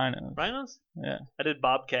 Really? On rhinos. Rhinos? Yeah. I did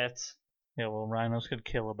bobcats. Yeah, well, rhinos could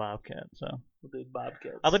kill a bobcat, so. We did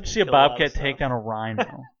bobcats. I'd like to see a bobcat take down a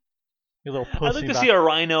rhino. You little pussy. I'd like to see a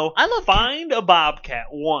rhino find a bobcat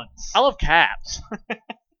once. I love cats.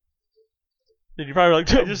 Did you probably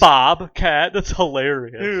like Bobcat? That's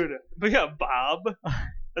hilarious. Dude, but yeah, Bob.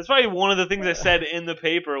 That's probably one of the things I said in the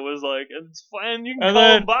paper was like, it's fine, you can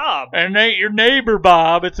call him Bob. And your neighbor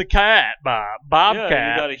Bob, it's a cat, Bobcat.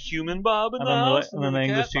 Yeah, you got a human Bob in the house. And then the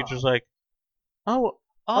English teacher's like, do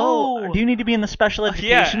you need to be in the special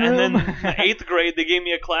education room? And then in the 8th grade, they gave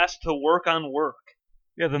me a class to work on work.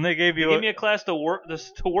 Yeah, then they gave me a class to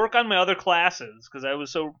work on my other classes because I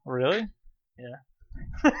was so... Really?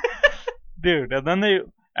 Yeah. Dude, and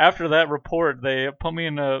then after that report, they just put me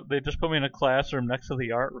in a classroom next to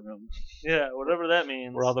the art room. Yeah, whatever that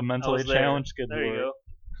means. Where all the mentally challenged kids were. There you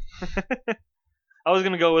go. I was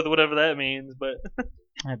gonna go with whatever that means, but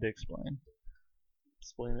I had to explain.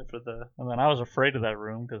 Explain it for the. And then I was afraid of that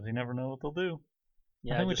room because you never know what they'll do.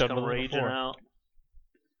 Yeah, I think just come raging out.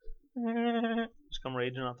 Just come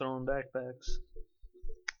raging out throwing backpacks.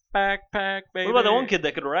 Backpack, baby. What about that one kid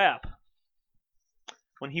that could rap?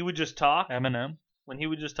 When he would just talk. Eminem. When he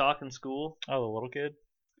would just talk in school. Oh, the little kid.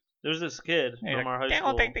 There's this kid from our high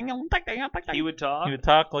school. He would talk. He would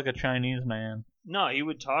talk like a Chinese man. No, he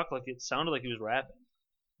would talk like it sounded like he was rapping.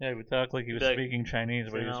 Yeah, he would talk like he was speaking Chinese,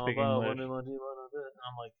 but he was speaking English. And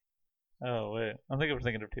I'm like, oh wait, I think I was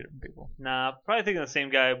thinking of two different people. Nah, probably thinking of the same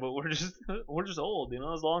guy, but we're just old. You know,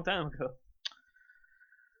 it was a long time ago.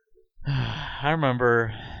 I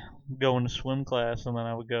remember going to swim class, and then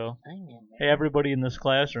I would go, "Hey, everybody in this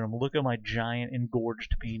classroom, look at my giant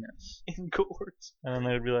engorged penis." Engorged. And then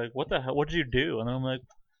they would be like, "What the hell? What did you do?" And then I'm like,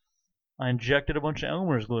 "I injected a bunch of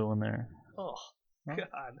Elmer's glue in there." Oh,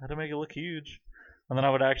 God! Had to make it look huge. And then I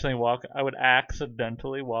would accidentally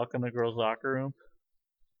walk in the girls' locker room.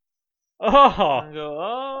 Oh! And go,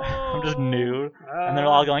 oh! I'm just nude. And they're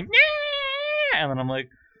all going, yeah! And then I'm like,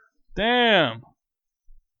 damn!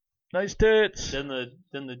 Nice tits! Then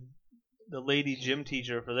the lady gym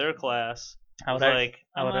teacher for their class was like,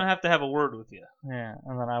 I'm going to have to have a word with you. Yeah,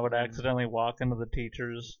 and then I would accidentally walk into the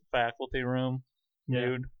teacher's faculty room,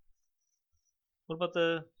 nude. What about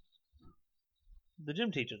the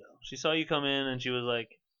gym teacher, though? She saw you come in and she was like,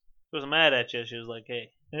 she wasn't mad at you. She was like,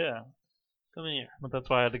 hey, yeah, come in here. But that's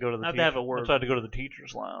why I had to go to the to have a word. That's why I had to go to the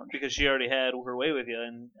teacher's lounge. Because she already had her way with you,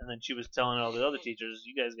 and then she was telling all the other teachers,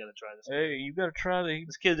 you guys got to try this. Hey, you got to try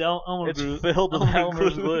this kid's Elmer glue. It's filled with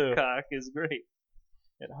Elmer's glue. Cock is great.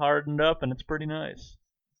 It hardened up, and it's pretty nice.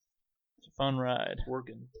 It's a fun ride.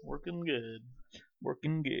 Working good.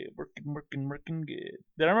 Working good.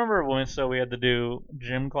 Did I remember when we had to do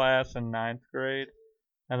gym class in 9th grade,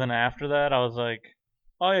 and then after that I was like,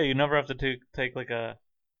 oh yeah, you never have to take like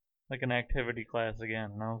an activity class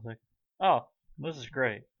again, and I was like, oh, this is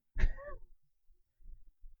great. I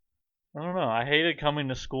don't know. I hated coming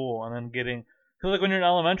to school and then cause like when you're in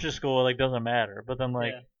elementary school, it like doesn't matter, but then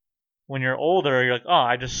like when you're older, you're like, oh,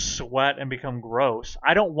 I just sweat and become gross.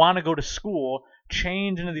 I don't want to go to school,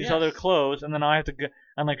 change into these other clothes, and then I have to go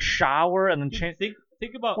and like shower and then change.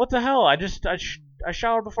 Think about what the hell? I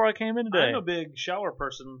showered before I came in today. I'm a big shower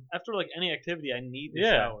person. After like any activity, I need to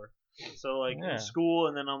shower. So like in school,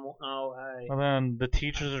 and then and then the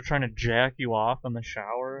teachers are trying to jack you off in the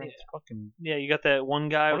shower. It's fucking you got that one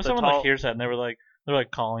guy. What if someone like hears that and they're like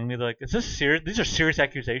calling me? They're like, "Is this serious? These are serious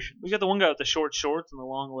accusations." We got the one guy with the short shorts and the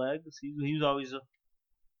long legs. He was always.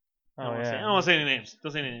 I don't want to say any names.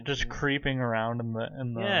 Don't say any names. Just creeping around in the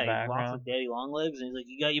background. He walks with daddy long legs, and he's like,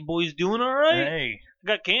 "You got your boys doing all right? Hey, I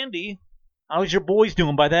got candy. How's your boys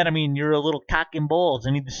doing? By that I mean you're a little cock and balls.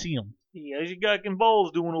 I need to see them. Yeah, how's your cock and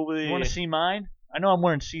balls doing over there? You want to see mine? I know I'm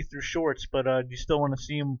wearing see-through shorts, but do you still want to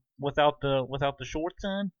see them without the shorts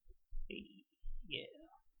on? Yeah.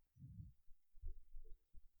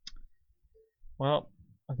 Well,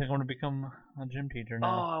 I think I'm gonna become a gym teacher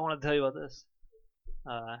now. Oh, I want to tell you about this.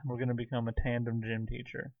 We're gonna become a tandem gym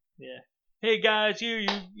teacher. Yeah. Hey guys, here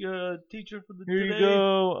you're a teacher for Here today. You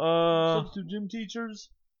go. Substitute gym teachers.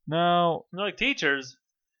 No. They're like teachers.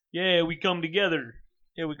 Yeah, we come together.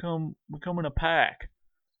 Yeah, we come in a pack.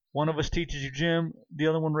 One of us teaches you gym, the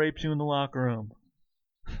other one rapes you in the locker room.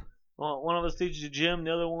 Well, one of us teaches you gym,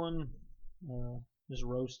 the other one just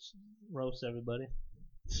roasts everybody.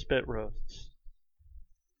 Spit roasts.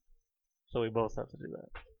 So we both have to do that.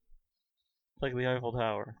 It's like the Eiffel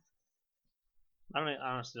Tower. I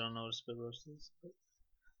honestly don't know what a spit roast is.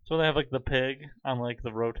 So they have like the pig on like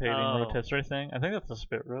the rotisserie thing. I think that's a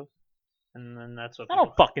spit roast. And then that's what I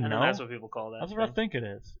don't fucking know. That's what people call that. That's what I think it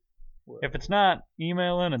is. If it's not,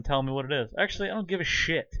 email in and tell me what it is. Actually, I don't give a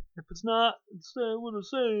shit. If it's not, say what I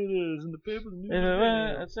say it is in the paper.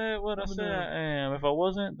 Say what I say I am. If I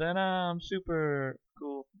wasn't, then I'm super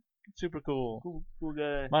cool. Super cool. Cool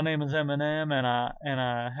guy. My name is Eminem,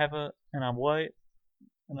 and I'm white,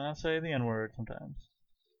 and I say the N-word sometimes.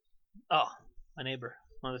 Oh, my neighbor.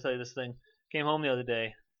 I wanted to tell you this thing. Came home the other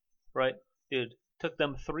day, right? Dude, took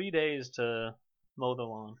them 3 days to mow the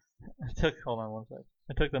lawn. Hold on one sec.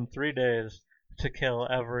 It took them 3 days to kill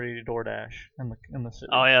every DoorDash in the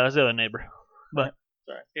city. Oh yeah, that's the other neighbor. But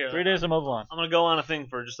sorry, here, 3 days to mow the lawn. I'm gonna go on a thing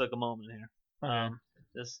for just like a moment here. Okay.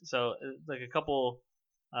 Like a couple,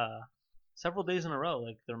 several days in a row,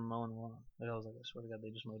 like they're mowing the lawn. Like I was like, I swear to God,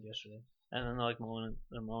 they just mowed yesterday. And then they're like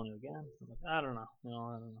they're mowing it again. I'm like, I don't know,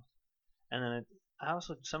 I don't know. And then I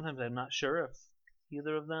also sometimes I'm not sure if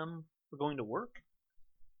either of them are going to work.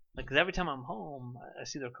 Like, cause every time I'm home, I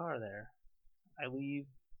see their car there. I leave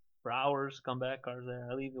for hours, come back, car's there.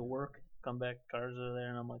 I leave to work, come back, cars are there,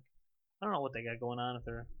 and I'm like, I don't know what they got going on, if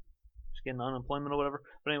they're just getting unemployment or whatever.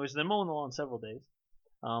 But anyways, they're mowing the lawn several days.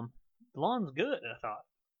 The lawn's good, I thought.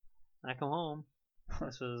 I come home.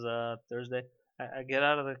 This was Thursday. I get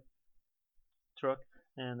out of the truck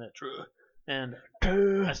and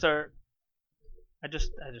I start. I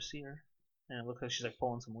just see her, and it looks like she's like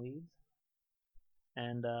pulling some weeds.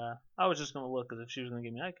 And I was just gonna look, because if she was gonna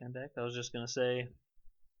give me eye contact, I was just gonna say,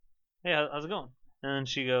 "Hey, how's it going?" And then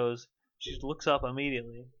she looks up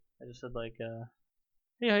immediately. I just said like,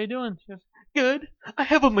 "Hey, how you doing?" She goes, "Good. I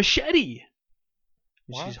have a machete."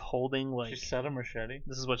 What? She's holding like. She said a machete?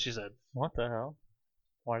 This is what she said. What the hell?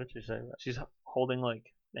 Why did she say that? She's holding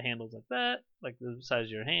like the handles like that, like the size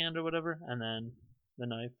of your hand or whatever, and then the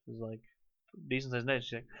knife is like decent sized knife.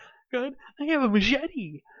 She's like, "Good. I have a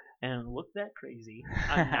machete." And look that crazy.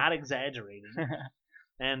 I'm not exaggerating.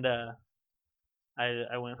 And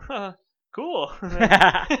I went, huh, cool.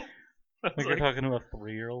 Like you're like, talking to a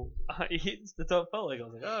 3-year-old? That's how it felt like. I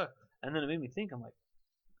was like, oh. And then it made me think. I'm like,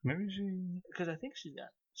 maybe she. Because I think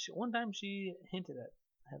one time she hinted at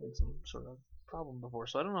having some sort of problem before.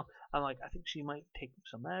 So I don't know. I'm like, I think she might take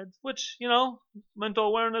some meds, which, mental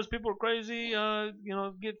awareness, people are crazy,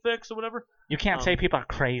 get fixed or whatever. You can't say people are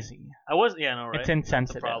crazy. Yeah, no, right? It's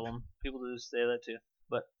insensitive. That's the problem. People do say that too.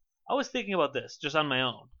 But I was thinking about this just on my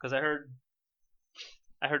own, because I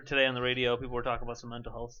heard today on the radio people were talking about some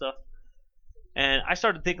mental health stuff, and I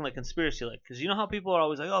started thinking like conspiracy, like, because you know how people are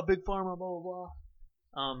always like, oh, big pharma, blah blah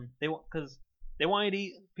blah. Because they want you to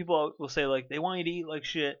eat. People will say like they want you to eat like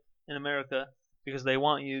shit in America because they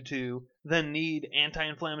want you to then need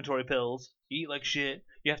anti-inflammatory pills. You eat like shit.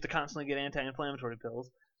 You have to constantly get anti-inflammatory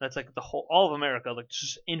pills. That's like all of America, like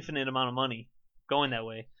just infinite amount of money going that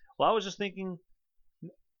way. Well, I was just thinking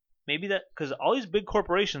maybe that because all these big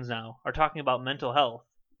corporations now are talking about mental health,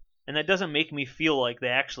 and that doesn't make me feel like they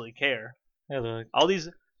actually care. Yeah, all these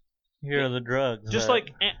here are the drugs. Just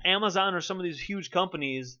like Amazon or some of these huge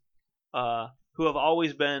companies who have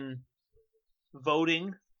always been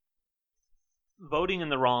voting in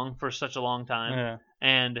the wrong for such a long time, yeah.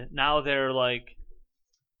 And now they're like,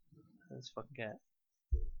 this fucking cat.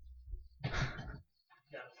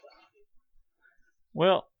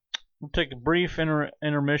 Well, we'll take a brief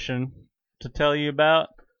intermission to tell you about.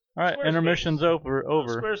 All right, intermission's over.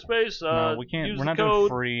 Squarespace. No, we can't. We're not doing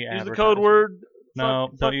free. Use the code word. No,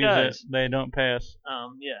 don't use guys. it. They don't pass.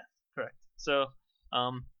 Yeah, correct. So,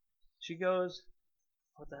 she goes,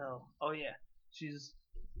 what the hell? Oh yeah,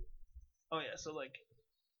 so like,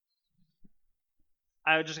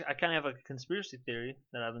 I kind of have a conspiracy theory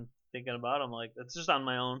that I've been thinking about. I'm like, it's just in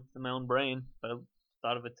my own brain, but I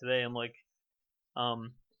thought of it today. I'm like,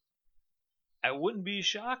 I wouldn't be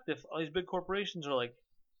shocked if all these big corporations are like,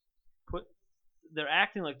 they're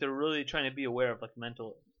acting like they're really trying to be aware of like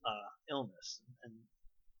mental illness and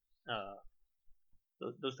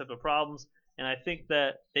those type of problems, and I think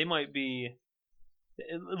that they might be.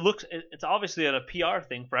 It's obviously a PR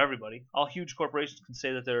thing for everybody. All huge corporations can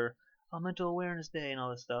say that they're Mental Awareness Day and all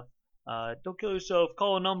this stuff. Don't kill yourself.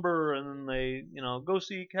 Call a number, and then they, go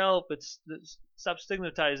seek help. It's stop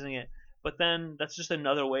stigmatizing it. But then that's just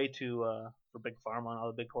another way to for big pharma and all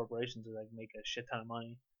the big corporations to like make a shit ton of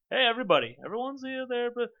money. Hey, everyone's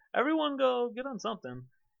there, but everyone go get on something,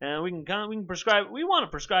 and we can prescribe. We want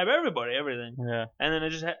to prescribe everybody everything. Yeah. And then it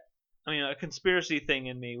just, a conspiracy thing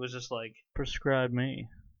in me was just like, prescribe me.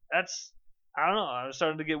 I don't know. I was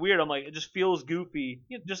starting to get weird. I'm like, it just feels goofy.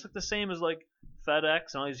 Just like the same as like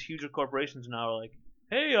FedEx and all these huge corporations now are like,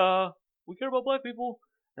 hey, we care about black people,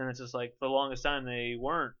 and it's just like for the longest time they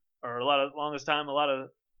weren't, or a lot of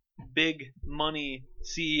big money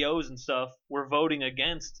CEOs and stuff were voting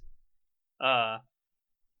against. I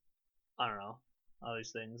don't know, all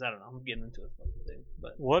these things. I don't know. I'm getting into a fucking thing,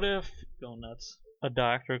 but what if going nuts? A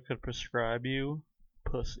doctor could prescribe you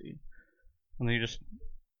pussy, and then you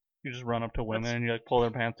just run up to women and you like pull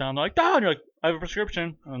their pants down. They're like, "Oh," and you're like, "I have a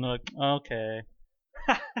prescription," and they're like, "Okay."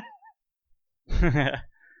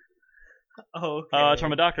 Oh, okay. It's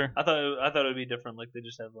from a doctor. I thought it would be different. Like they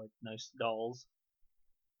just have like nice dolls.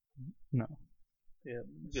 No. Yeah,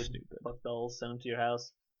 good stupid fuck dolls. Send them to your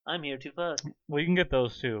house. I'm here to fuck. Well, you can get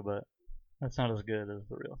those too, but that's not as good as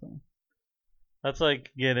the real thing. That's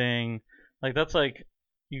like getting, like that's like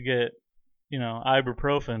you get,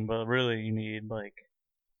 ibuprofen, but really you need like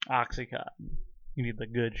Oxycontin. You need the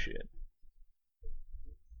good shit.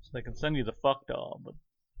 So they can send you the fuck doll,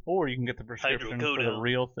 or you can get the prescription for the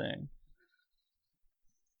real thing.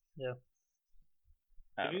 Yeah.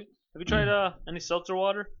 Have you tried any seltzer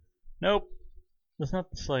water? Nope. It's not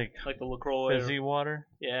this like the LaCroix fizzy water.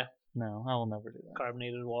 Yeah. No, I will never do that.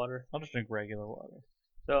 Carbonated water. I'll just drink regular water.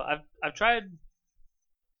 So I've tried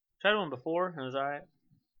one before and it was alright.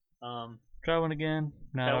 Try one again.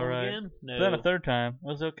 Not alright. No. Then a third time, it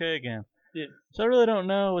was okay again. Dude, So I really don't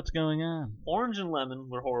know what's going on. orange and lemon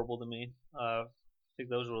were horrible to me. I think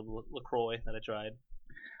those were LaCroix that I tried.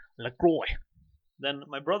 LaCroix. Then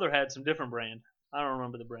my brother had some different brand. I don't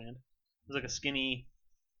remember the brand. It was like a skinny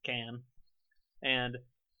can. And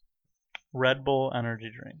Red Bull energy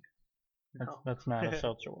drink. no. That's not a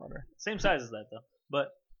seltzer water. Same size as that though. But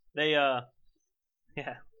they yeah,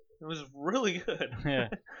 it was really good. Yeah,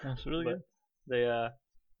 that's really But good. They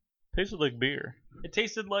Tasted like beer. it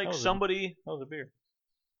tasted like That was somebody That was a beer.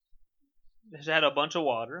 has had a bunch of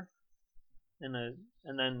water and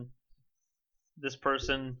then this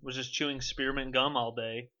person was just chewing spearmint gum all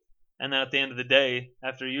day, and then at the end of the day,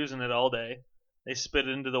 after using it all day, they spit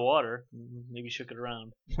it into the water, and maybe shook it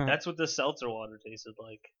around. That's what this seltzer water tasted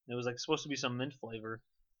like. It was like supposed to be some mint flavor.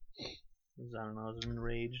 I don't know. I was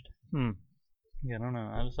enraged. Yeah, I don't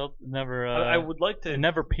know. I just never. I would like to. It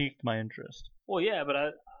never piqued my interest. Well, yeah, but I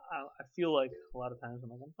feel like a lot of times I'm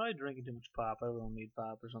like I'm probably drinking too much pop. I don't need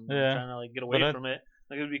pop or something. Yeah. I'm trying to like get away from it.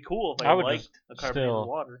 Like it would be cool if I I would liked just a carbonated still-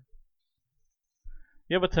 water.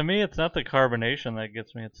 Yeah, but to me, it's not the carbonation that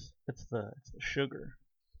gets me. It's the sugar.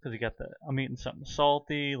 Because you got I'm eating something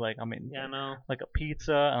salty. Like I'm eating Yeah, I know. like a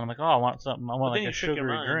pizza, and I'm like, oh, I want something. I But want then like you a trick your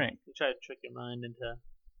sugary mind. drink. You try to trick your mind into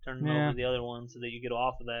turning Yeah. over the other one so that you get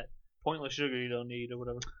off of that pointless sugar you don't need or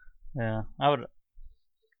whatever. Yeah, I would.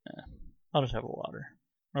 Yeah, I'll just have a water,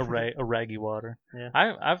 a reggy water. Yeah.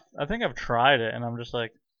 I think I've tried it, and I'm just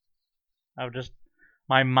like,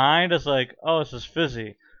 my mind is like, oh, this is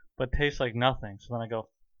fizzy, but tastes like nothing. So then I go.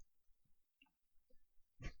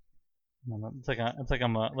 It's like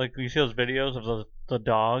I'm like you see those videos of the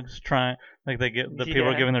dogs trying, like they get the people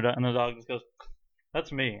are Yeah. giving their dog, and the dog just goes.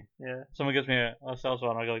 That's me. Yeah. Someone gives me a seltzer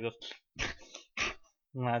water, and I go like this,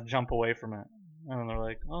 and I jump away from it, and then they're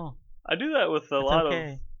like, oh. I do that with a It's lot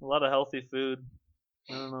okay. of healthy food.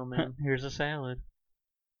 I don't know, man. Here's a salad.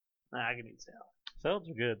 I can eat salad, Salads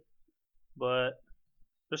are good. but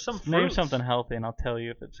there's some fruits. Name something healthy, and I'll tell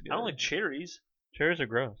you if it's good. I don't like cherries. Cherries are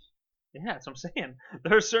gross. Yeah, that's what I'm saying.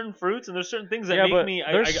 There are certain fruits and there's certain things that Yeah, make but me.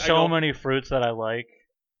 there's I so go, many fruits that I like.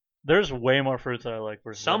 There's way more fruits that I like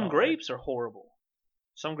versus what I Some don't grapes are horrible.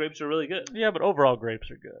 Some grapes are really good. like. Yeah, but overall grapes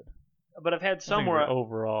are good. But I've had I some think where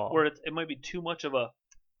overall it might be too much of a.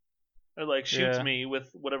 It like shoots Yeah. me with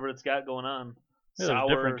whatever it's got going on. Yeah, there's Sours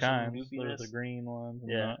different and kinds. goopiness. There's the green ones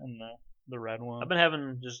and, Yeah. the red ones. I've been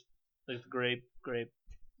having just like the grape,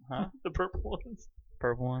 Huh? the purple ones,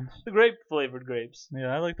 Purple ones. the grape flavored grapes.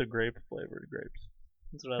 Yeah, I like the grape flavored grapes.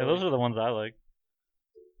 That's what I Yeah, like. those are the ones I like.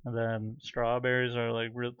 And then strawberries are like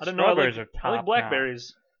real. I don't know. I Strawberries like, are top. I like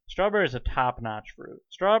blackberries. Strawberries a top notch fruit.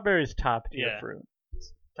 Strawberries top tier Yeah. fruit.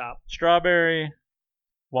 Top. Strawberry,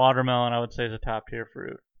 watermelon, I would say is a top tier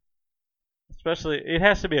fruit. Especially, it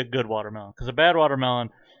has to be a good watermelon because a bad watermelon,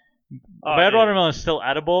 Oh, watermelon is still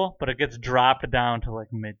edible, but it gets dropped down to like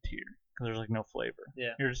mid tier because there's like no flavor.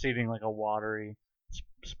 Yeah. You're just eating like a watery,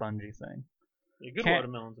 spongy thing. Yeah, good Can-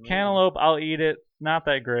 watermelons. Amazing. Cantaloupe, I'll eat it. Not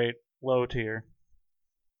that great. Low tier.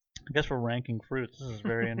 I guess we're ranking fruits. This is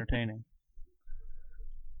very entertaining.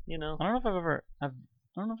 You know. I don't know if I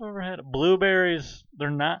don't know if I've ever had blueberries.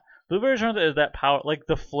 Blueberries aren't that power. Like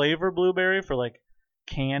the flavor blueberry for like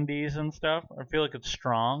candies and stuff. I feel like it's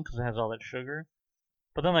strong because it has all that sugar.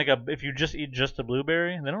 But then if you just eat just the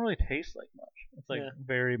blueberry, they don't really taste like much. It's like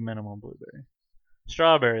very minimal blueberry.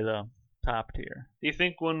 Strawberry though, top tier. Do you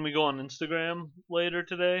think when we go on Instagram later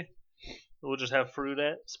today, we'll just have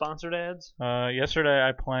sponsored ads?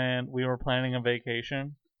 Yesterday we were planning a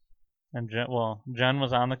vacation, and Jen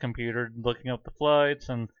was on the computer looking up the flights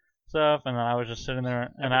and stuff, and then I was just sitting there,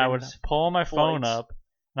 and I would Everything's pull my phone flights. up,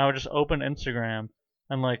 and I would just open Instagram,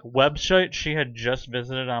 and like website she had just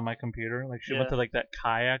visited on my computer, like she went to like that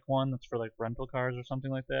kayak one that's for like rental cars or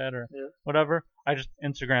something like that or whatever. I just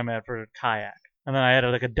Instagram ad for kayak, and then I had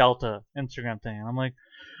like a Delta Instagram thing, and I'm like,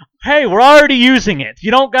 hey, we're already using it.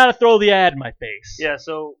 You don't got to throw the ad in my face. Yeah.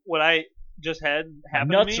 So what I just had happen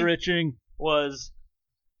Nuts to me riching. was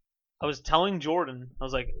I was telling Jordan, I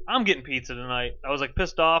was like, I'm getting pizza tonight. I was like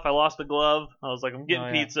pissed off. I lost the glove. I was like, I'm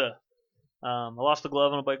getting pizza. I lost the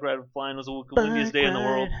glove on a bike ride flying. It was the windiest day in the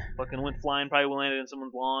world. Fucking went flying, probably landed in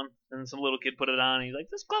someone's lawn. And some little kid put it on. And he's like,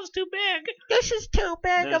 this glove's too big. This is too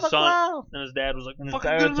big of a glove. And his dad was like,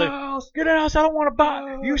 fucking get in the house. Get in the house. I don't want to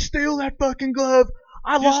buy. You steal that fucking glove.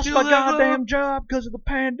 I lost my goddamn job because of the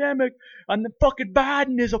pandemic. And the fucking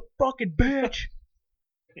Biden is a fucking bitch.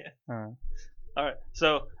 Yeah. All right.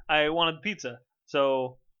 So I wanted pizza.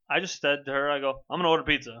 So I just said to her, I go, I'm going to order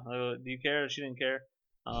pizza. I go, do you care? She didn't care.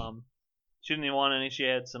 She didn't even want any. She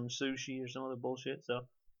had some sushi or some other bullshit. So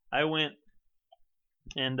I went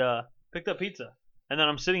and picked up pizza. And then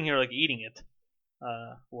I'm sitting here like eating it.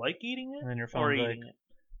 like eating it And then your or phone's like, eating it.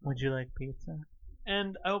 would you like pizza?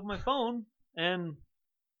 And I open my phone and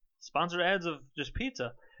sponsored ads of just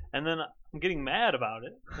pizza, and then I'm getting mad about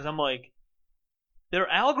it because I'm like, their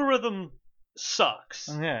algorithm sucks.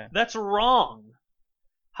 Yeah. That's wrong.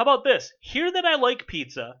 How about this? Hear that I like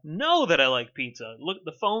pizza. Know that I like pizza. Look,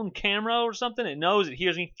 the phone camera or something. It knows. It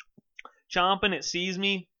hears me chomping. It sees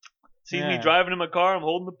me. Sees me driving in my car. I'm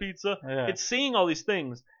holding the pizza. Yeah. It's seeing all these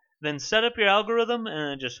things. Then set up your algorithm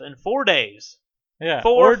and just in 4 days. Yeah.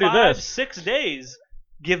 4, or do 5, this. 6 days.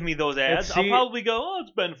 Give me those ads. I'll probably go, oh,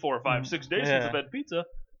 it's been 4, 5, 6 days since I've had pizza.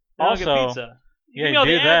 Then I'll get pizza. You give me all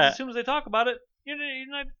the ads as soon as they talk about it. You're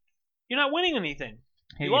not winning anything.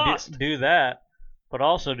 You lost. Do that, but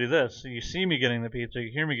also do this. So you see me getting the pizza,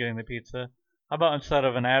 you hear me getting the pizza. How about instead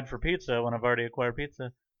of an ad for pizza when I've already acquired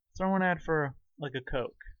pizza, throw an ad for like a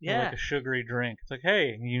Coke or like a sugary drink. It's like,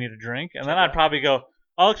 hey, you need a drink, and then I'd probably go,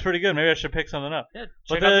 oh, looks pretty good. Maybe I should pick something up. Yeah,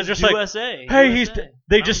 but they're just USA, like, hey,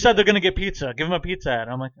 they just said they're gonna get pizza. Give them a pizza ad.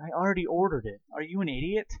 I'm like, I already ordered it. Are you an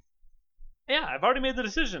idiot? Yeah, I've already made the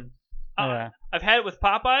decision. Yeah. I've had it with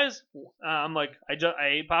Popeyes. I'm like, I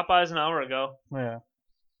ate Popeyes an hour ago. Yeah.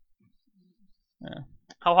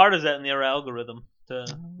 How hard is that in their algorithm to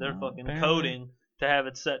their fucking coding to have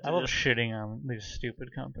it set to I love shitting on these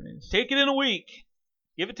stupid companies. Take it in a week.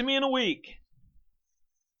 Give it to me in a week.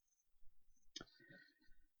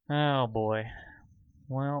 Oh boy.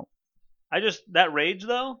 Well, that rage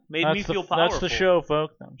though made me feel powerful. That's the show,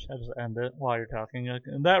 folks. I just end it while you're talking. Like,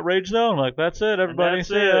 and that rage though, I'm like, that's it, everybody.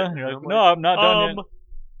 See ya. And you're like, no, I'm not done yet.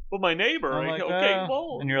 But my neighbor, like, okay,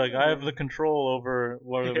 well. And you're like, I have the control over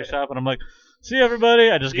whether we stop. And I'm like, see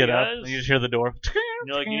everybody. I just get up. And you just hear the door. And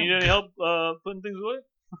you're like, you need any help putting things away?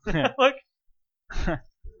 Yeah. Like,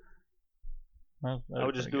 I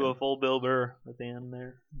would just do a full Bill Burr at the end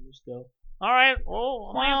there. And just go. All right,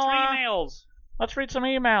 well, answer emails. Let's read some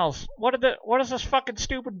emails. What does this fucking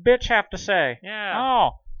stupid bitch have to say? Yeah.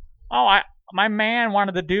 My man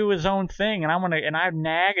wanted to do his own thing, and I'm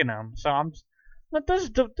nagging him. So but this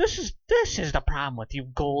is the problem with you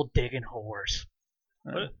gold digging whores.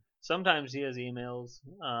 But sometimes he has emails.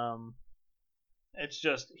 It's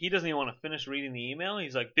just he doesn't even want to finish reading the email.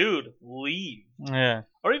 He's like, dude, leave. Yeah.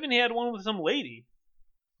 Or even he had one with some lady.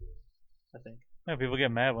 I think. Yeah, people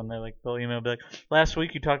get mad when they'll email and be like, last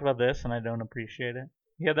week you talked about this and I don't appreciate it.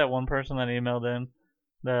 He had that one person that emailed in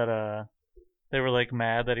that they were like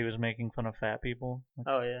mad that he was making fun of fat people. Like,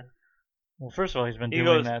 oh yeah. Well, first of all, he's been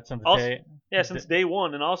doing that since day. Yeah, since day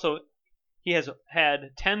one, and also he has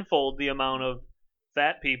had tenfold the amount of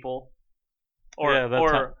fat people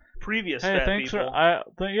or previous fat people.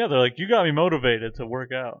 They're like, you got me motivated to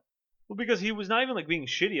work out. Well, because he was not even like being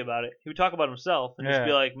shitty about it. He would talk about himself and just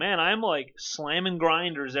be like, "Man, I'm like slamming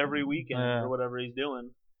grinders every weekend or whatever he's doing,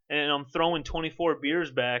 and I'm throwing 24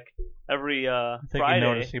 beers back every I think Friday."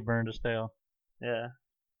 He noticed he burned his tail. Yeah,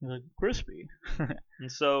 he's like crispy.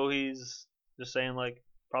 And so he's just saying like,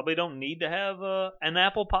 probably don't need to have an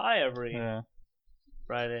apple pie every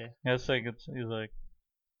Friday. Yeah, he's like.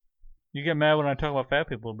 You get mad when I talk about fat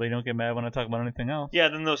people, but you don't get mad when I talk about anything else. Yeah,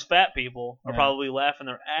 then those fat people are probably laughing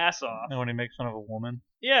their ass off. And when he makes fun of a woman.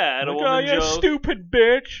 Yeah, at a woman joke. Oh, you stupid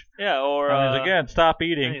bitch. Yeah, or again, stop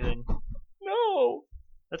eating. Anything. No.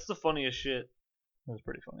 That's the funniest shit. That's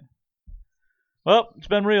pretty funny. Well, it's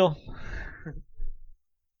been real.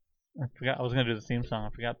 I forgot I was gonna do the theme song. I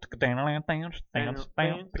forgot.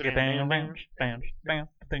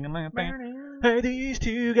 Hey, these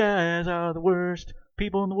two guys are the worst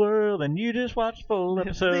people in the world, and you just watched full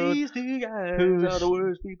episode. These two guys are the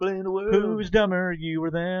worst people in the world. Who's dumber, you or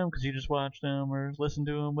them? Because you just watched them or listened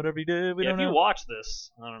to them, whatever you did. We don't know. If you watch this,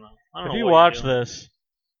 I don't know. If you watch this,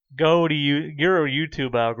 go to your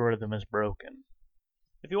YouTube algorithm is broken.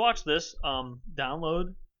 If you watch this,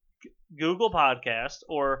 download Google Podcast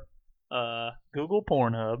or Google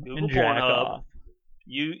Pornhub and jack off.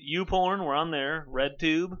 YouPorn, we're on there.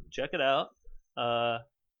 RedTube, check it out.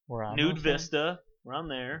 We're on Nude Vista, we're on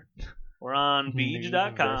there. We're on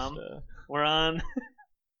Beej.com. We're on.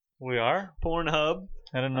 We are Pornhub.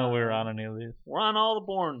 I didn't know we were on any of these. We're on all the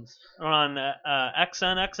porns. We're on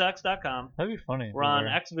XNXX.com. That'd be funny. We're on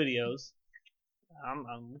X videos.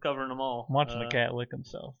 I'm covering them all. I'm watching the cat lick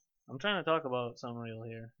himself. I'm trying to talk about Sunreal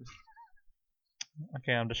here.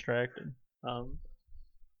 Okay, I'm distracted. I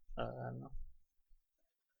don't know.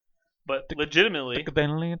 But legitly,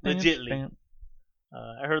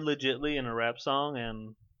 I heard legitly in a rap song,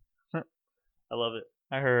 and I love it.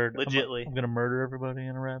 I heard legitly. I'm gonna murder everybody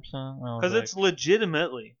in a rap song. Because it's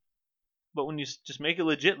legitimately. But when you just make it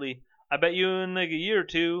legitly, I bet you in like a year or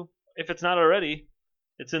two, if it's not already,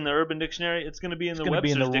 It's in the Urban Dictionary. It's going to be in It's the gonna be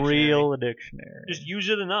Webster's in the Dictionary. real dictionary. Just use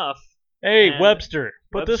it enough. Hey, and Webster,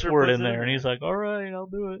 put this Webster word puts in it in there, and there. he's like, all right, I'll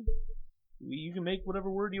do it. You can make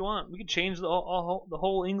whatever word you want. We could change the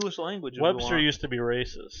whole English language. If Webster we want. used to be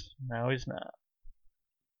racist. Now he's not.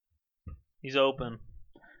 He's open.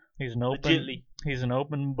 He's an open. Legitly. He's an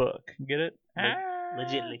open book. Get it?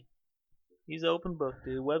 Legitly. He's an open book,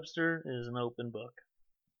 dude. Webster is an open book.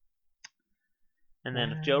 And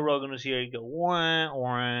then if Joe Rogan was here, he'd go wah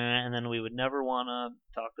wah, and then we would never want to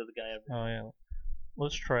talk to the guy ever. Oh yeah.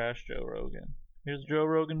 Let's trash Joe Rogan. Here's Joe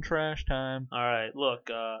Rogan trash time. All right, look,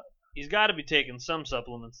 he's got to be taking some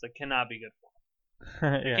supplements that cannot be good for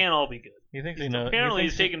him. They can't all be good. He thinks he knows. Apparently,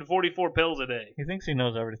 he's taking 44 pills a day. He thinks he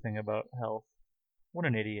knows everything about health. What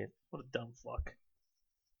an idiot. What a dumb fuck.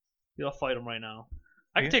 Dude, I'll fight him right now.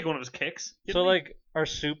 I can take one of his kicks. So, like, are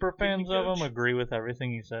super fans of him agree with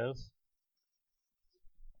everything he says?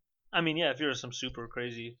 I mean, yeah, if you're some super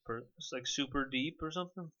crazy, like super deep or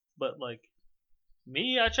something. But, like,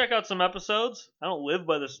 me, I check out some episodes. I don't live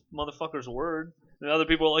by this motherfucker's word. And other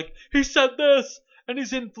people are like, he said this, and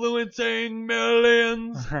he's influencing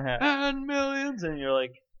millions and millions. And you're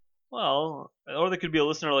like, well, or there could be a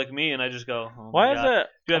listener like me, and I just go, oh why is that?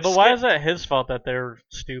 But why is that his fault that they're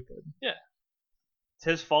stupid? Yeah. It's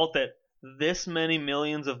his fault that this many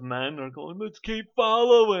millions of men are going, let's keep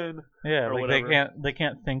following. Yeah, like whatever. they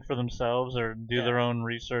can't think for themselves or do their own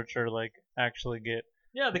research or like actually get.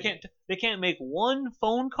 Yeah, they can't make one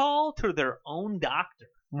phone call to their own doctor.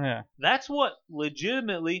 Yeah. That's what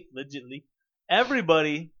legitimately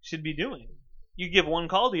everybody should be doing. You give one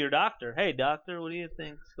call to your doctor. Hey, doctor, what do you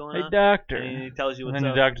think's going on? Hey, doctor. And he tells you what's up. And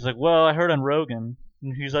then the doctor's like, well, I heard on Rogan.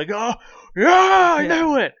 And he's like, oh, yeah, I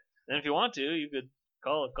knew it. And if you want to, you could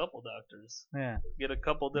call a couple doctors. Yeah. Get a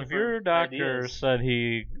couple different If your doctor ideas. said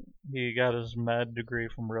he got his med degree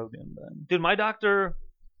from Rogan, then. Dude, my doctor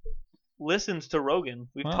listens to Rogan.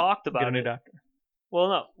 We've talked about get a new it. Doctor. Well,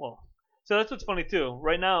 no. Well, so that's what's funny, too.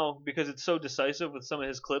 Right now, because it's so decisive with some of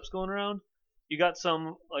his clips going around, you got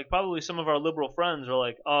some, like, probably some of our liberal friends are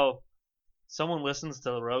like, oh, someone listens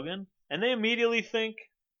to Rogan? And they immediately think,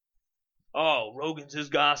 oh, Rogan's his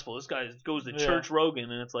gospel. This guy goes to church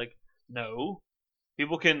Rogan. And it's like, no.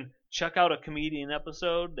 People can check out a comedian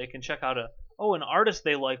episode. They can check out an artist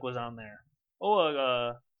they like was on there.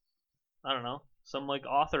 I don't know. Some, like,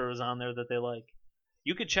 author was on there that they like.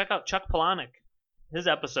 You could check out Chuck Palahniuk, his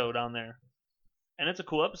episode on there. And it's a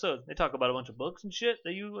cool episode. They talk about a bunch of books and shit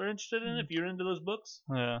that you are interested in if you're into those books.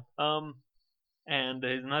 Yeah. And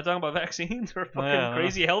they're not talking about vaccines or fucking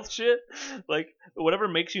crazy health shit. Like, whatever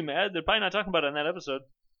makes you mad, they're probably not talking about it in that episode.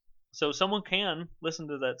 So someone can listen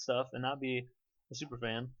to that stuff and not be a super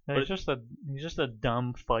fan. Yeah, he's just a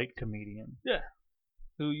dumb fight comedian. Yeah.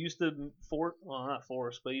 Who used to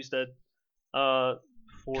used to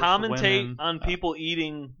commentate on people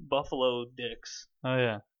eating buffalo dicks. Oh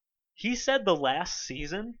yeah. He said the last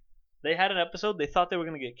season they had an episode they thought they were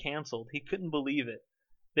gonna get canceled. He couldn't believe it.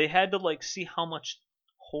 They had to like see how much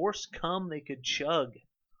horse cum they could chug.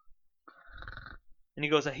 And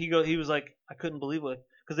he was like, I couldn't believe it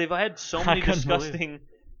because they've had so many disgusting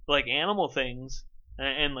like animal things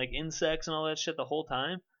and like insects and all that shit the whole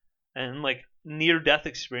time. And like near death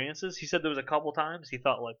experiences. He said there was a couple times he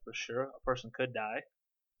thought like for sure a person could die.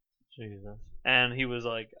 Jesus. And he was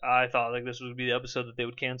like, I thought like this would be the episode that they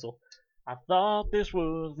would cancel. I thought this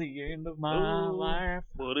was the end of my life,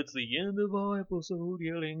 but it's the end of our episode.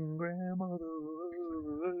 Yelling grandmother.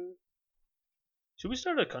 Should we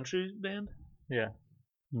start a country band? Yeah.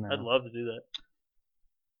 No. I'd love to do that.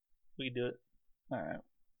 We could do it. All right.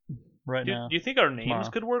 Right now. Do you think our names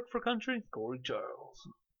could work for country? Corey Charles.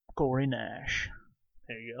 Corey Nash.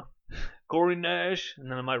 There you go. Corey Nash.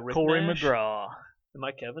 And then am I Rick Corey Nash? McGraw. Am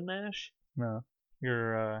I Kevin Nash? No.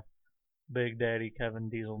 You're Big Daddy Kevin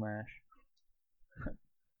Diesel Nash.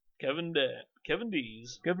 Kevin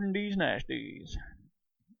Dees. Kevin Dees Nash Dees.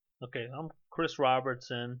 Okay, I'm Chris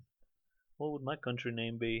Robertson. What would my country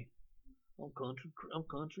name be? I'm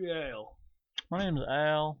Country Al. My name's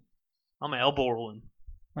Al. I'm Al Borland.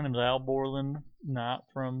 My name's Al Borland, not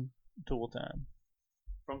from Tool Time.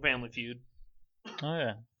 From Family Feud. Oh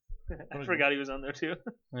yeah. I forgot he was on there too.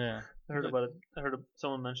 Yeah. I heard about it.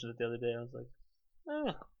 Someone mentioned it the other day. I was like,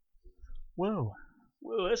 oh.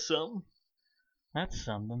 Whoa, that's something. That's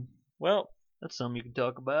something. Well, that's something you can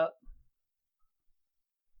talk about.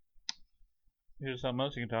 Here's something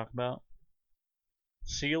else you can talk about.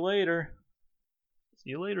 See you later.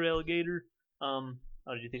 See you later, alligator. Oh,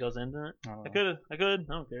 did you think I was ending it? I could. I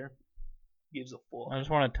don't care. Gives a fuck. I just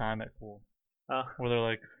want to time it cool. Where they're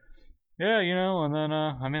like, yeah, and then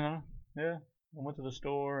I went to the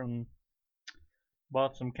store and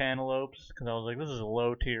bought some cantaloupes because I was like, this is a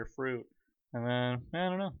low tier fruit. And then I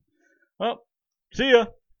don't know. Well, see ya.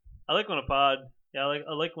 I like when a pod. Yeah,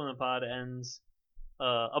 I like when the pod ends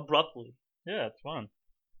abruptly. Yeah, it's fun.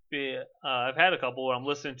 I've had a couple where I'm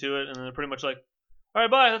listening to it and then they're pretty much like, all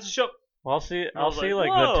right, bye, that's the show. Well, I'll see like, the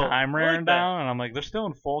time I like wearing that. down, and I'm like, they're still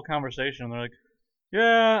in full conversation. And they're like,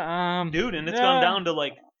 yeah, dude, and it's yeah. gone down to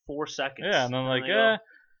like 4 seconds. Yeah, and I'm like, they yeah. go,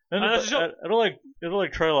 And that's the show. it'll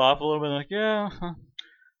like trail off a little bit. Like, yeah.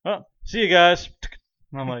 Well, see you guys.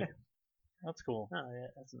 And I'm like, that's cool. Oh yeah,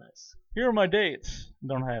 that's nice. Here are my dates.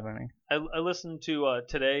 Don't have any. I listened to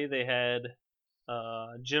today. They had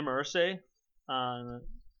Jim Irsay,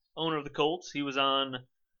 owner of the Colts. He was on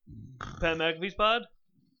Pat McAfee's pod.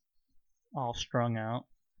 All strung out.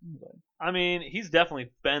 I mean, he's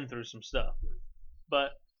definitely been through some stuff.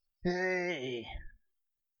 But hey,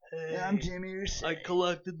 I'm Jimmy Irsay. I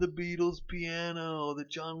collected the Beatles piano that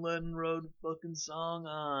John Lennon wrote a fucking song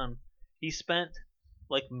on. He spent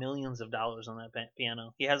like millions of dollars on that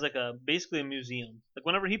piano. He has like basically a museum. Like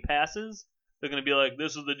whenever he passes, they're gonna be like,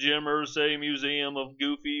 "This is the Jim Irsay Museum of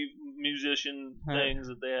goofy musician things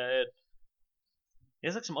that they had." He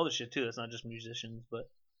has like some other shit too. That's not just musicians, but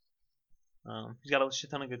he's got a shit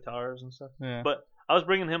ton of guitars and stuff. Yeah. But I was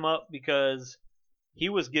bringing him up because he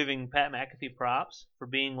was giving Pat McAfee props for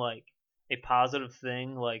being like a positive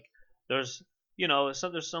thing. Like there's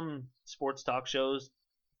some sports talk shows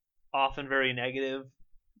often very negative.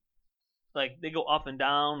 Like they go up and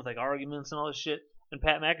down with like arguments and all this shit. And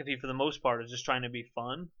Pat McAfee for the most part is just trying to be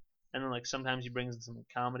fun. And then like sometimes he brings in some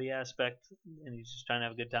comedy aspect and he's just trying to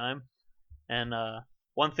have a good time. And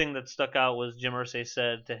one thing that stuck out was Jim Irsay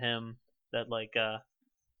said to him that like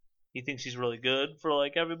he thinks he's really good for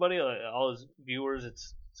like everybody, like, all his viewers.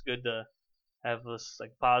 It's good to have this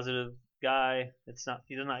like positive guy. He's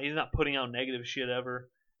not putting out negative shit ever.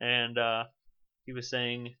 And he was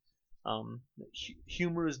saying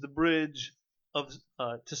humor is the bridge of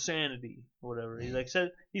to sanity or whatever.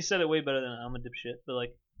 He said it way better than I'm a dipshit, but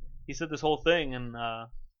like he said this whole thing and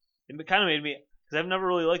it kind of made me, because I've never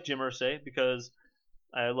really liked Jim Irsay because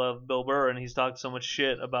I love Bill Burr and he's talked so much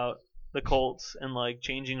shit about the Colts and like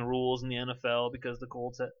changing rules in the NFL because the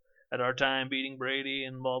Colts at our time beating Brady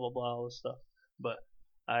and blah blah blah all this stuff. But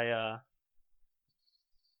I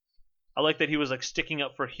like that he was like sticking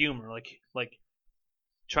up for humor, like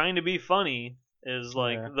trying to be funny is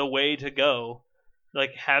like the way to go.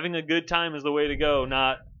 Like having a good time is the way to go,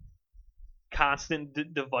 not constant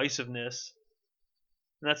divisiveness.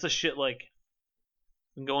 And that's the shit like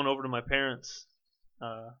I'm going over to my parents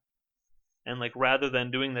and like rather than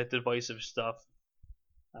doing that divisive stuff,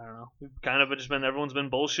 I don't know, we've kind of just been, everyone's been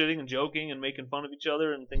bullshitting and joking and making fun of each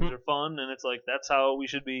other and things are fun and it's like that's how we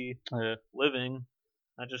should be living.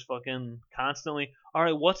 Not just fucking constantly, all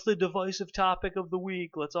right, what's the divisive topic of the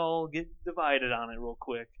week? Let's all get divided on it real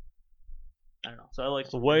quick. I don't know. So I like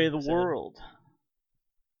the way of the world.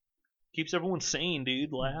 Keeps everyone sane,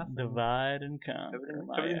 dude. Laugh. Divide and conquer.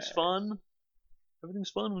 Everything's fun.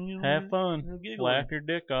 Everything's fun when you have fun. Laugh your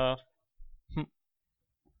dick off.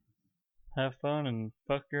 Have fun and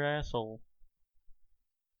fuck your asshole.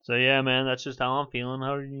 So yeah, man, that's just how I'm feeling.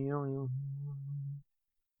 How are you?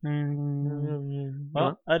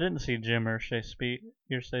 Well, I didn't see Jim Irsay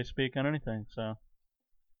speak on anything, so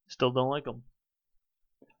still don't like him.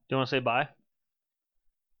 Do you want to say bye? Do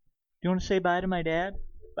you want to say bye to my dad?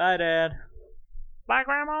 Bye, Dad. Bye,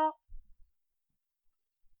 Grandma.